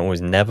the channel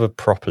was never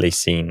properly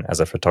seen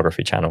as a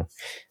photography channel,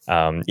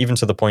 even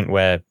to the point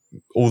where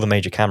all the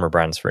major camera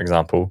brands, for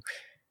example,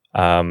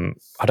 I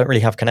don't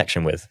really have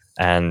connection with.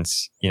 And,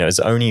 it's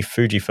only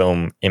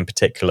Fujifilm in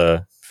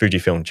particular,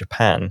 Fujifilm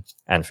Japan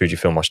and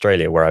Fujifilm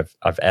Australia, where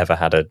I've ever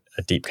had a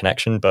deep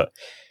connection. But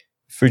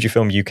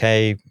Fujifilm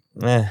UK,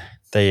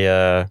 they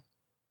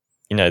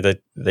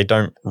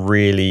don't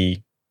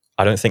really,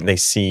 I don't think they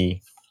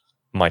see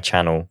my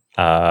channel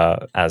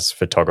as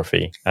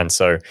photography. And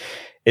so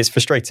it's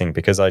frustrating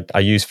because I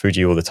use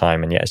Fuji all the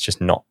time, and yet it's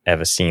just not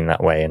ever seen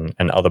that way,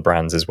 and other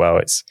brands as well.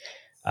 It's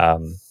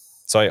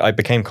so I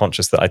became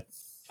conscious that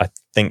I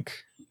think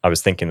I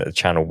was thinking that the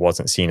channel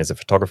wasn't seen as a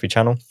photography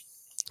channel.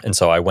 And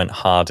so I went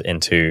hard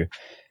into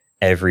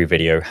every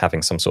video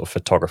having some sort of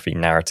photography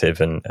narrative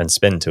and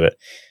spin to it.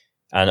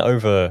 And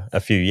over a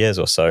few years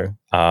or so,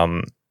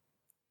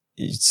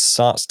 it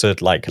starts to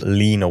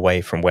lean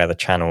away from where the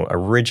channel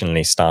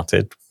originally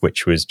started,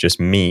 which was just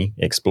me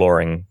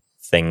exploring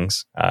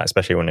things,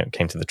 especially when it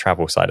came to the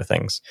travel side of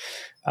things.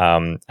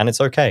 And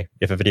it's okay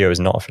if a video is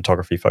not a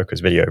photography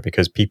focused video,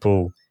 because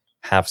people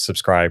have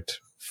subscribed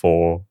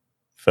for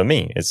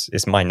me.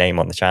 It's my name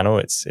on the channel.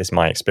 It's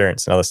my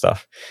experience and other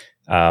stuff.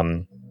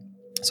 So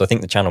I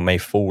think the channel may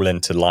fall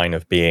into line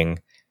of being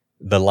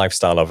the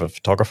lifestyle of a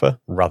photographer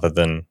rather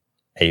than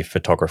a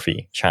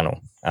photography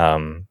channel.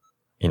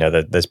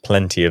 There's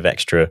plenty of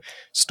extra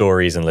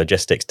stories and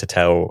logistics to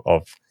tell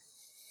of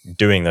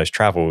doing those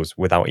travels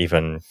without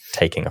even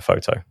taking a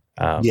photo.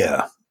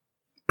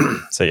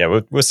 So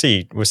yeah, we'll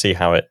see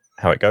how it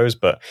goes.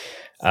 But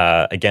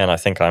again, I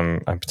think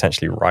I'm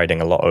potentially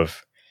riding a lot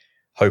of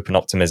hope and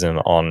optimism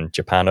on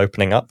Japan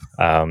opening up.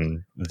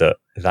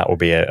 That will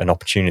be an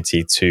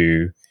opportunity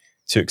to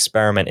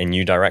experiment in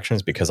new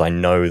directions, because I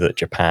know that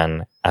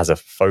Japan as a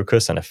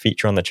focus and a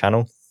feature on the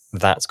channel,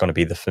 that's going to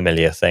be the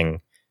familiar thing.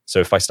 So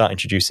if I start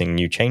introducing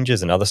new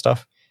changes and other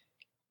stuff,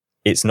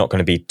 it's not going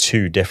to be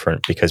too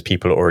different because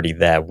people are already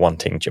there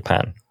wanting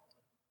Japan.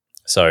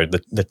 So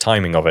the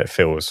timing of it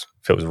feels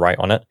right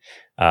on it.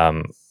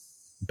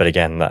 But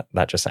again,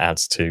 that just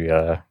adds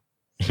to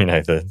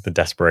the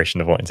desperation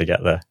of wanting to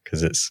get there,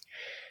 because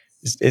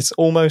it's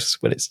almost,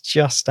 but it's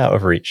just out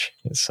of reach.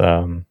 It's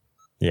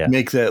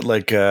make that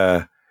like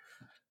a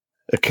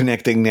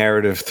connecting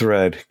narrative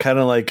thread, kind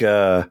of like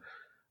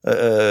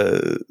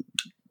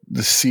the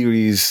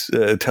series,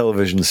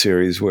 television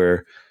series,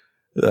 where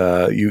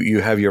you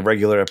have your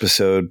regular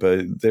episode,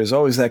 but there's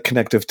always that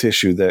connective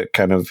tissue that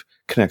kind of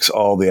connects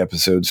all the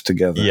episodes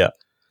together.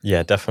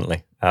 Yeah,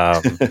 definitely.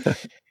 Yeah,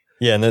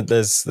 and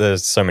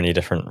there's so many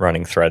different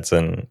running threads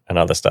and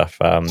other stuff.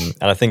 And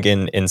I think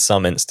in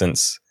some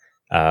instance,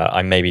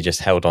 I maybe just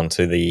held on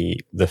to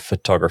the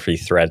photography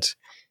thread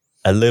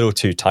a little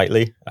too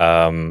tightly.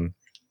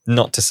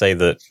 Not to say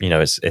that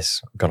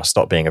it's going to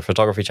stop being a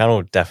photography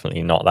channel.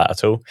 Definitely not that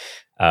at all.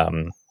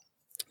 But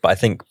I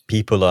think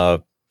people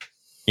are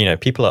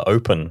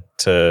open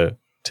to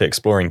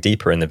exploring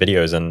deeper in the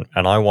videos, and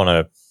I want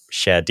to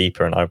share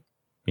deeper, and I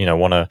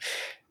want to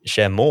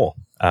share more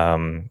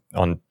on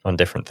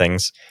different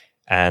things.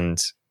 And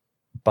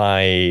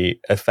by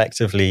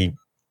effectively,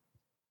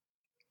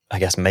 I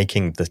guess,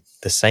 making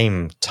the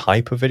same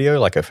type of video,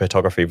 like a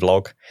photography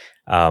vlog,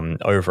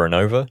 over and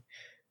over,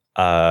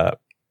 I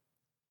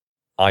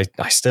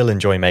still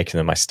enjoy making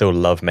them. I still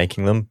love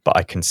making them, but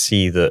I can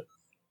see that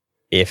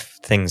if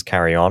things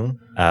carry on,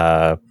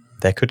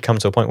 there could come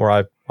to a point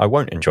where I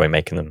won't enjoy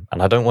making them.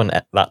 And I don't want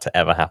that to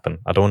ever happen.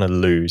 I don't want to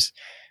lose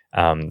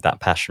that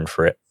passion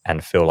for it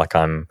and feel like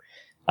I'm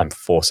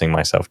forcing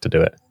myself to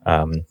do it.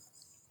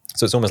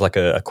 So it's almost like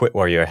a quit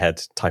while you're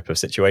ahead type of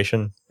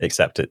situation,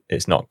 except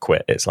it's not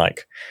quit. It's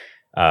like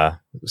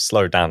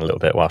slow down a little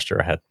bit whilst you're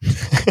ahead.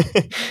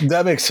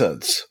 That makes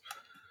sense.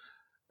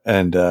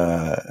 And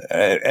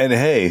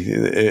hey,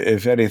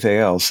 if anything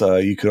else,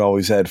 you could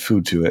always add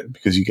food to it,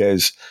 because you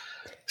guys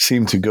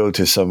seem to go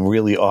to some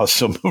really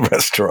awesome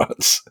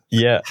restaurants.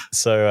 Yeah.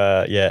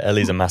 So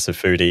Ellie's a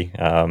massive foodie.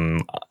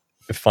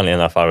 Funnily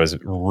enough, I was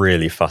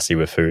really fussy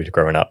with food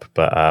growing up,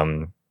 but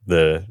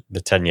the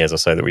 10 years or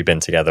so that we've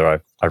been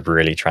together, I've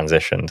really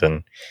transitioned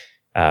and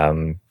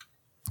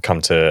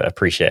come to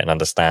appreciate and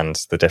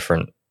understand the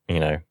different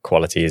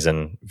qualities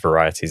and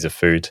varieties of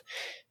food.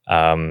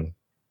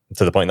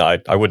 To the point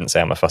that I wouldn't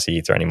say I'm a fussy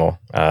eater anymore.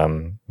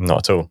 Not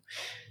at all.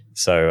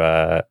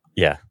 So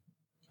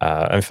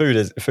and food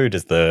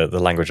is the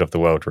language of the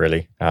world,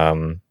 really.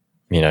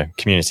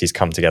 Communities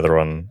come together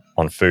on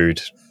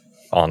food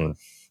on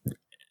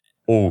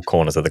all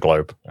corners of the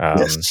globe.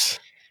 Yes.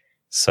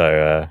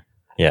 So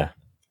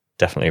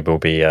definitely will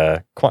be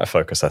quite a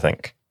focus, I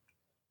think.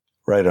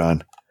 Right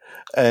on.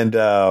 And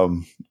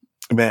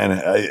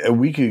man,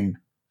 we could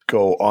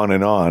go on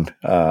and on.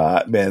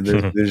 Man,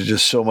 there's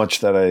just so much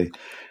that I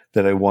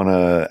want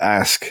to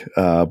ask,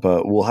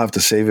 but we'll have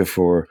to save it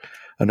for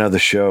another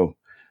show.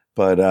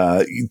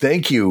 But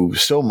thank you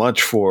so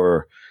much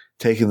for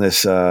taking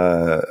this.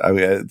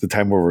 At the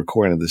time we're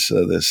recording this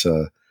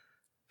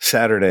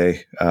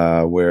Saturday,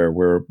 where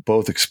we're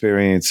both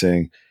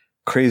experiencing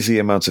crazy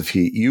amounts of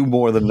heat. You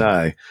more than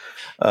I.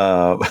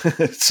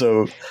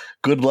 So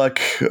good luck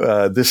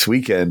this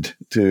weekend.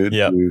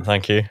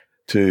 Thank you.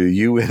 to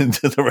you and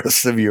to the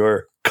rest of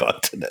your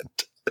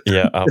continent.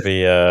 Yeah,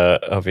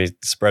 I'll be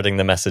spreading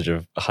the message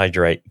of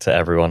hydrate to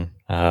everyone.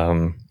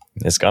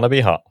 It's gonna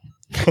be hot.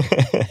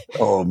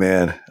 Oh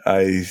man,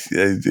 I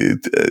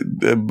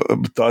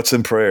thoughts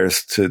and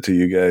prayers to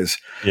you guys.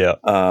 Yeah.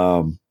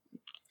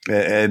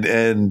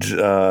 And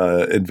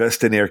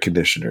invest in air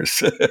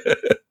conditioners.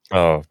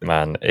 Oh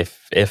man,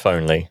 if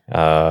only.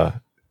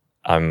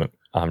 I'm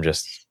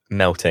just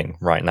melting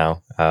right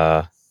now.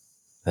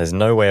 There's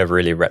no way of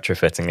really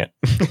retrofitting it.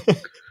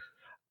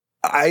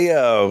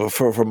 I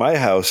for my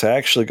house, I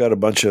actually got a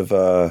bunch of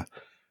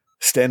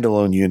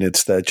standalone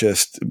units that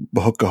just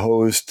hook a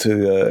hose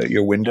to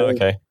your window.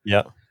 Okay.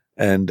 Yeah.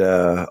 And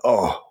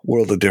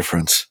world of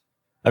difference.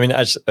 I mean,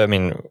 if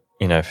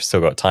we've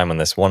still got time on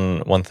this,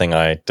 one thing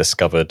I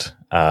discovered,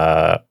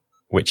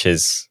 which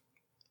is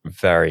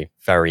very,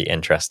 very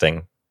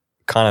interesting,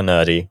 kind of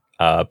nerdy,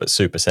 but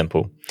super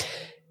simple,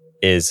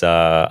 is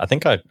I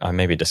think I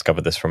maybe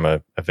discovered this from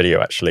a video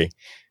actually,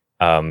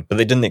 but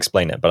they didn't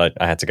explain it, but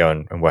I had to go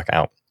and work it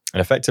out. And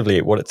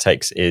effectively, what it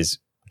takes is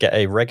get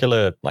a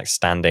regular like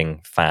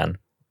standing fan,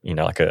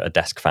 like a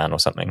desk fan or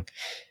something,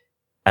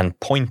 and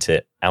point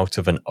it out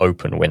of an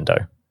open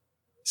window.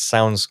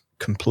 Sounds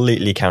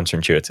completely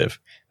counterintuitive,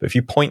 but if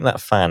you point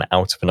that fan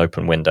out of an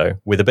open window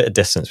with a bit of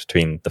distance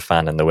between the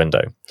fan and the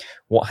window,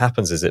 what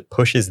happens is it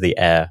pushes the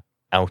air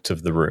out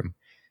of the room.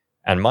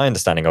 And my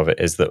understanding of it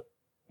is that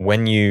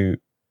when you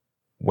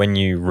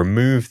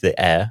remove the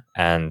air,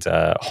 and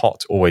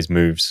hot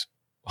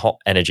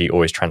energy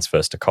always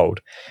transfers to cold,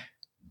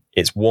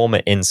 it's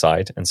warmer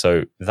inside, and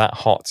so that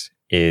hot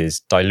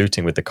is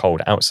diluting with the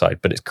cold outside,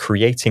 but it's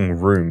creating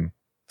room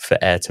for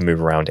air to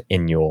move around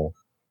in your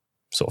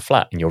sort of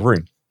flat, in your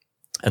room.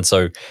 And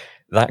so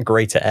that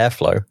greater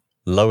airflow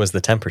lowers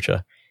the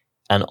temperature.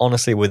 And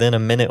honestly, within a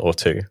minute or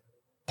two,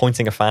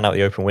 pointing a fan out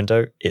the open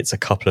window, it's a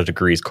couple of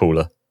degrees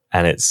cooler,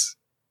 and it's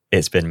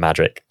been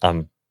magic.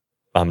 I'm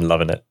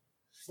loving it.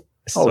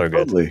 It's so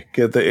totally good.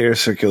 Get the air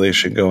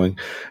circulation going.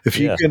 If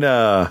you can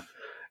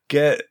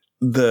get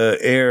the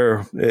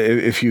air,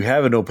 if you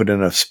have an open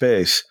enough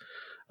space,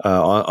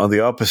 on the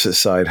opposite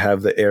side,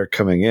 have the air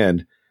coming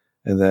in,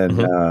 and then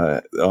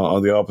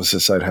on the opposite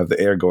side, have the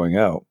air going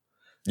out.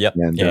 Yep.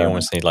 And, you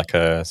almost need like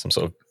some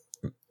sort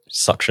of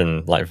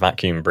suction, like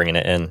vacuum, bringing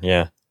it in.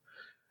 Yeah.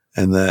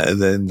 And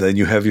then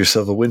you have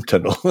yourself a wind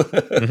tunnel.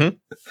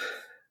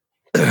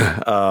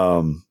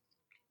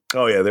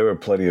 Oh yeah, there were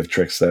plenty of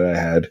tricks that I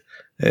had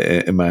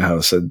in my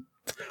house,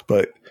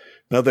 but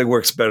nothing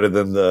works better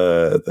than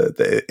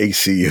the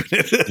AC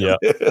unit. Yeah.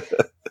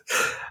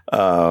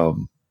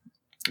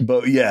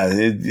 But yeah,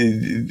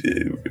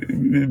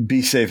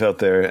 be safe out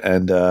there,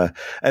 and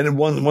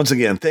once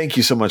again, thank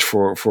you so much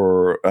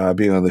for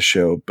being on the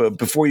show. But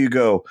before you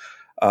go,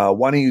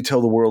 why don't you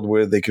tell the world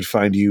where they could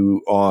find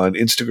you on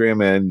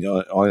Instagram and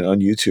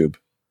on YouTube?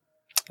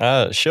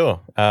 Sure.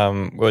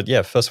 Well,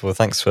 yeah. First of all,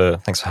 thanks for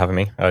having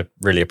me. I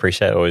really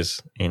appreciate it.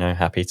 Always,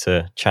 happy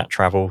to chat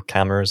travel,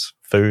 cameras,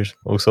 food,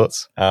 all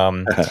sorts.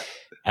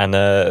 And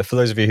for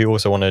those of you who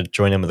also want to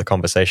join in with the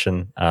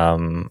conversation,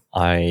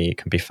 I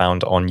can be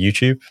found on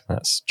YouTube.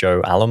 That's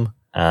Joe Alum,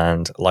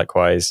 and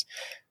likewise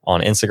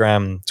on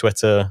Instagram,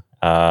 Twitter,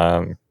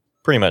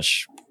 pretty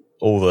much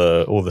all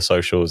the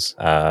socials.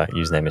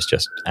 Username is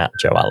just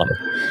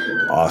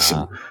 @JoeAlum.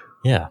 Awesome.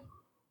 Yeah.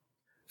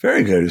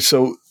 Very good.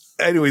 So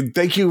anyway,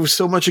 thank you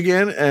so much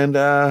again, and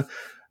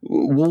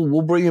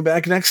we'll bring you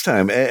back next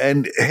time.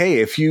 And hey,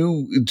 if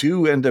you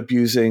do end up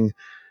using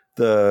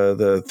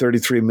the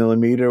 33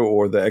 millimeter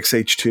or the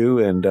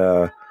XH2 and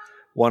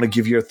want to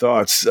give your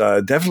thoughts,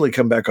 definitely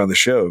come back on the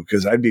show,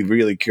 because I'd be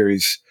really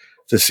curious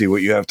to see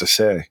what you have to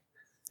say.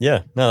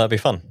 Yeah, no, that'd be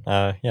fun.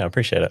 Yeah, I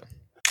appreciate it.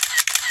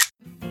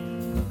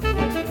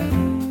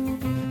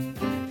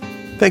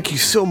 Thank you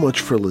so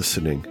much for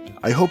listening.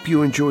 I hope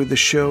you enjoyed the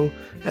show,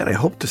 and I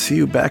hope to see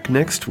you back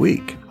next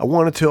week. I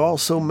wanted to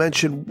also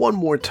mention one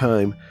more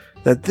time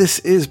that this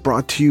is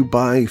brought to you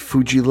by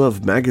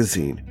Fujilove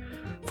Magazine.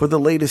 For the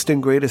latest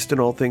and greatest in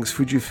all things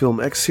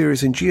Fujifilm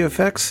X-Series and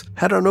GFX,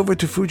 head on over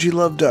to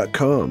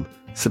Fujilove.com.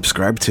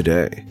 Subscribe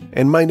today.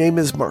 And my name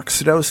is Mark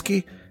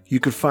Sadowski. You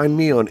can find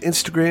me on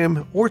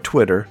Instagram or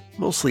Twitter,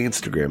 mostly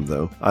Instagram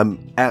though.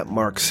 I'm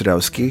 @Mark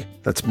Sadowski,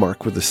 that's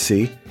Mark with a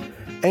C.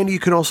 And you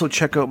can also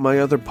check out my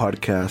other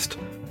podcast,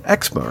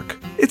 Xmark.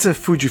 It's a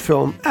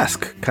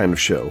Fujifilm-esque kind of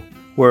show,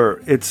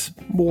 where it's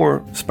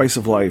more spice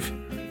of life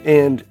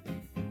and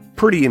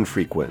pretty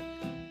infrequent.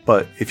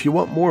 But if you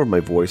want more of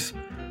my voice,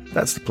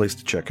 that's the place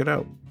to check it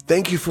out.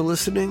 Thank you for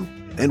listening,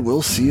 and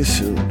we'll see you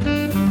soon.